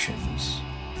Productions.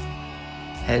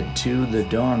 Head to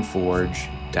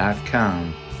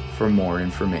thedawnforge.com for more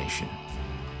information.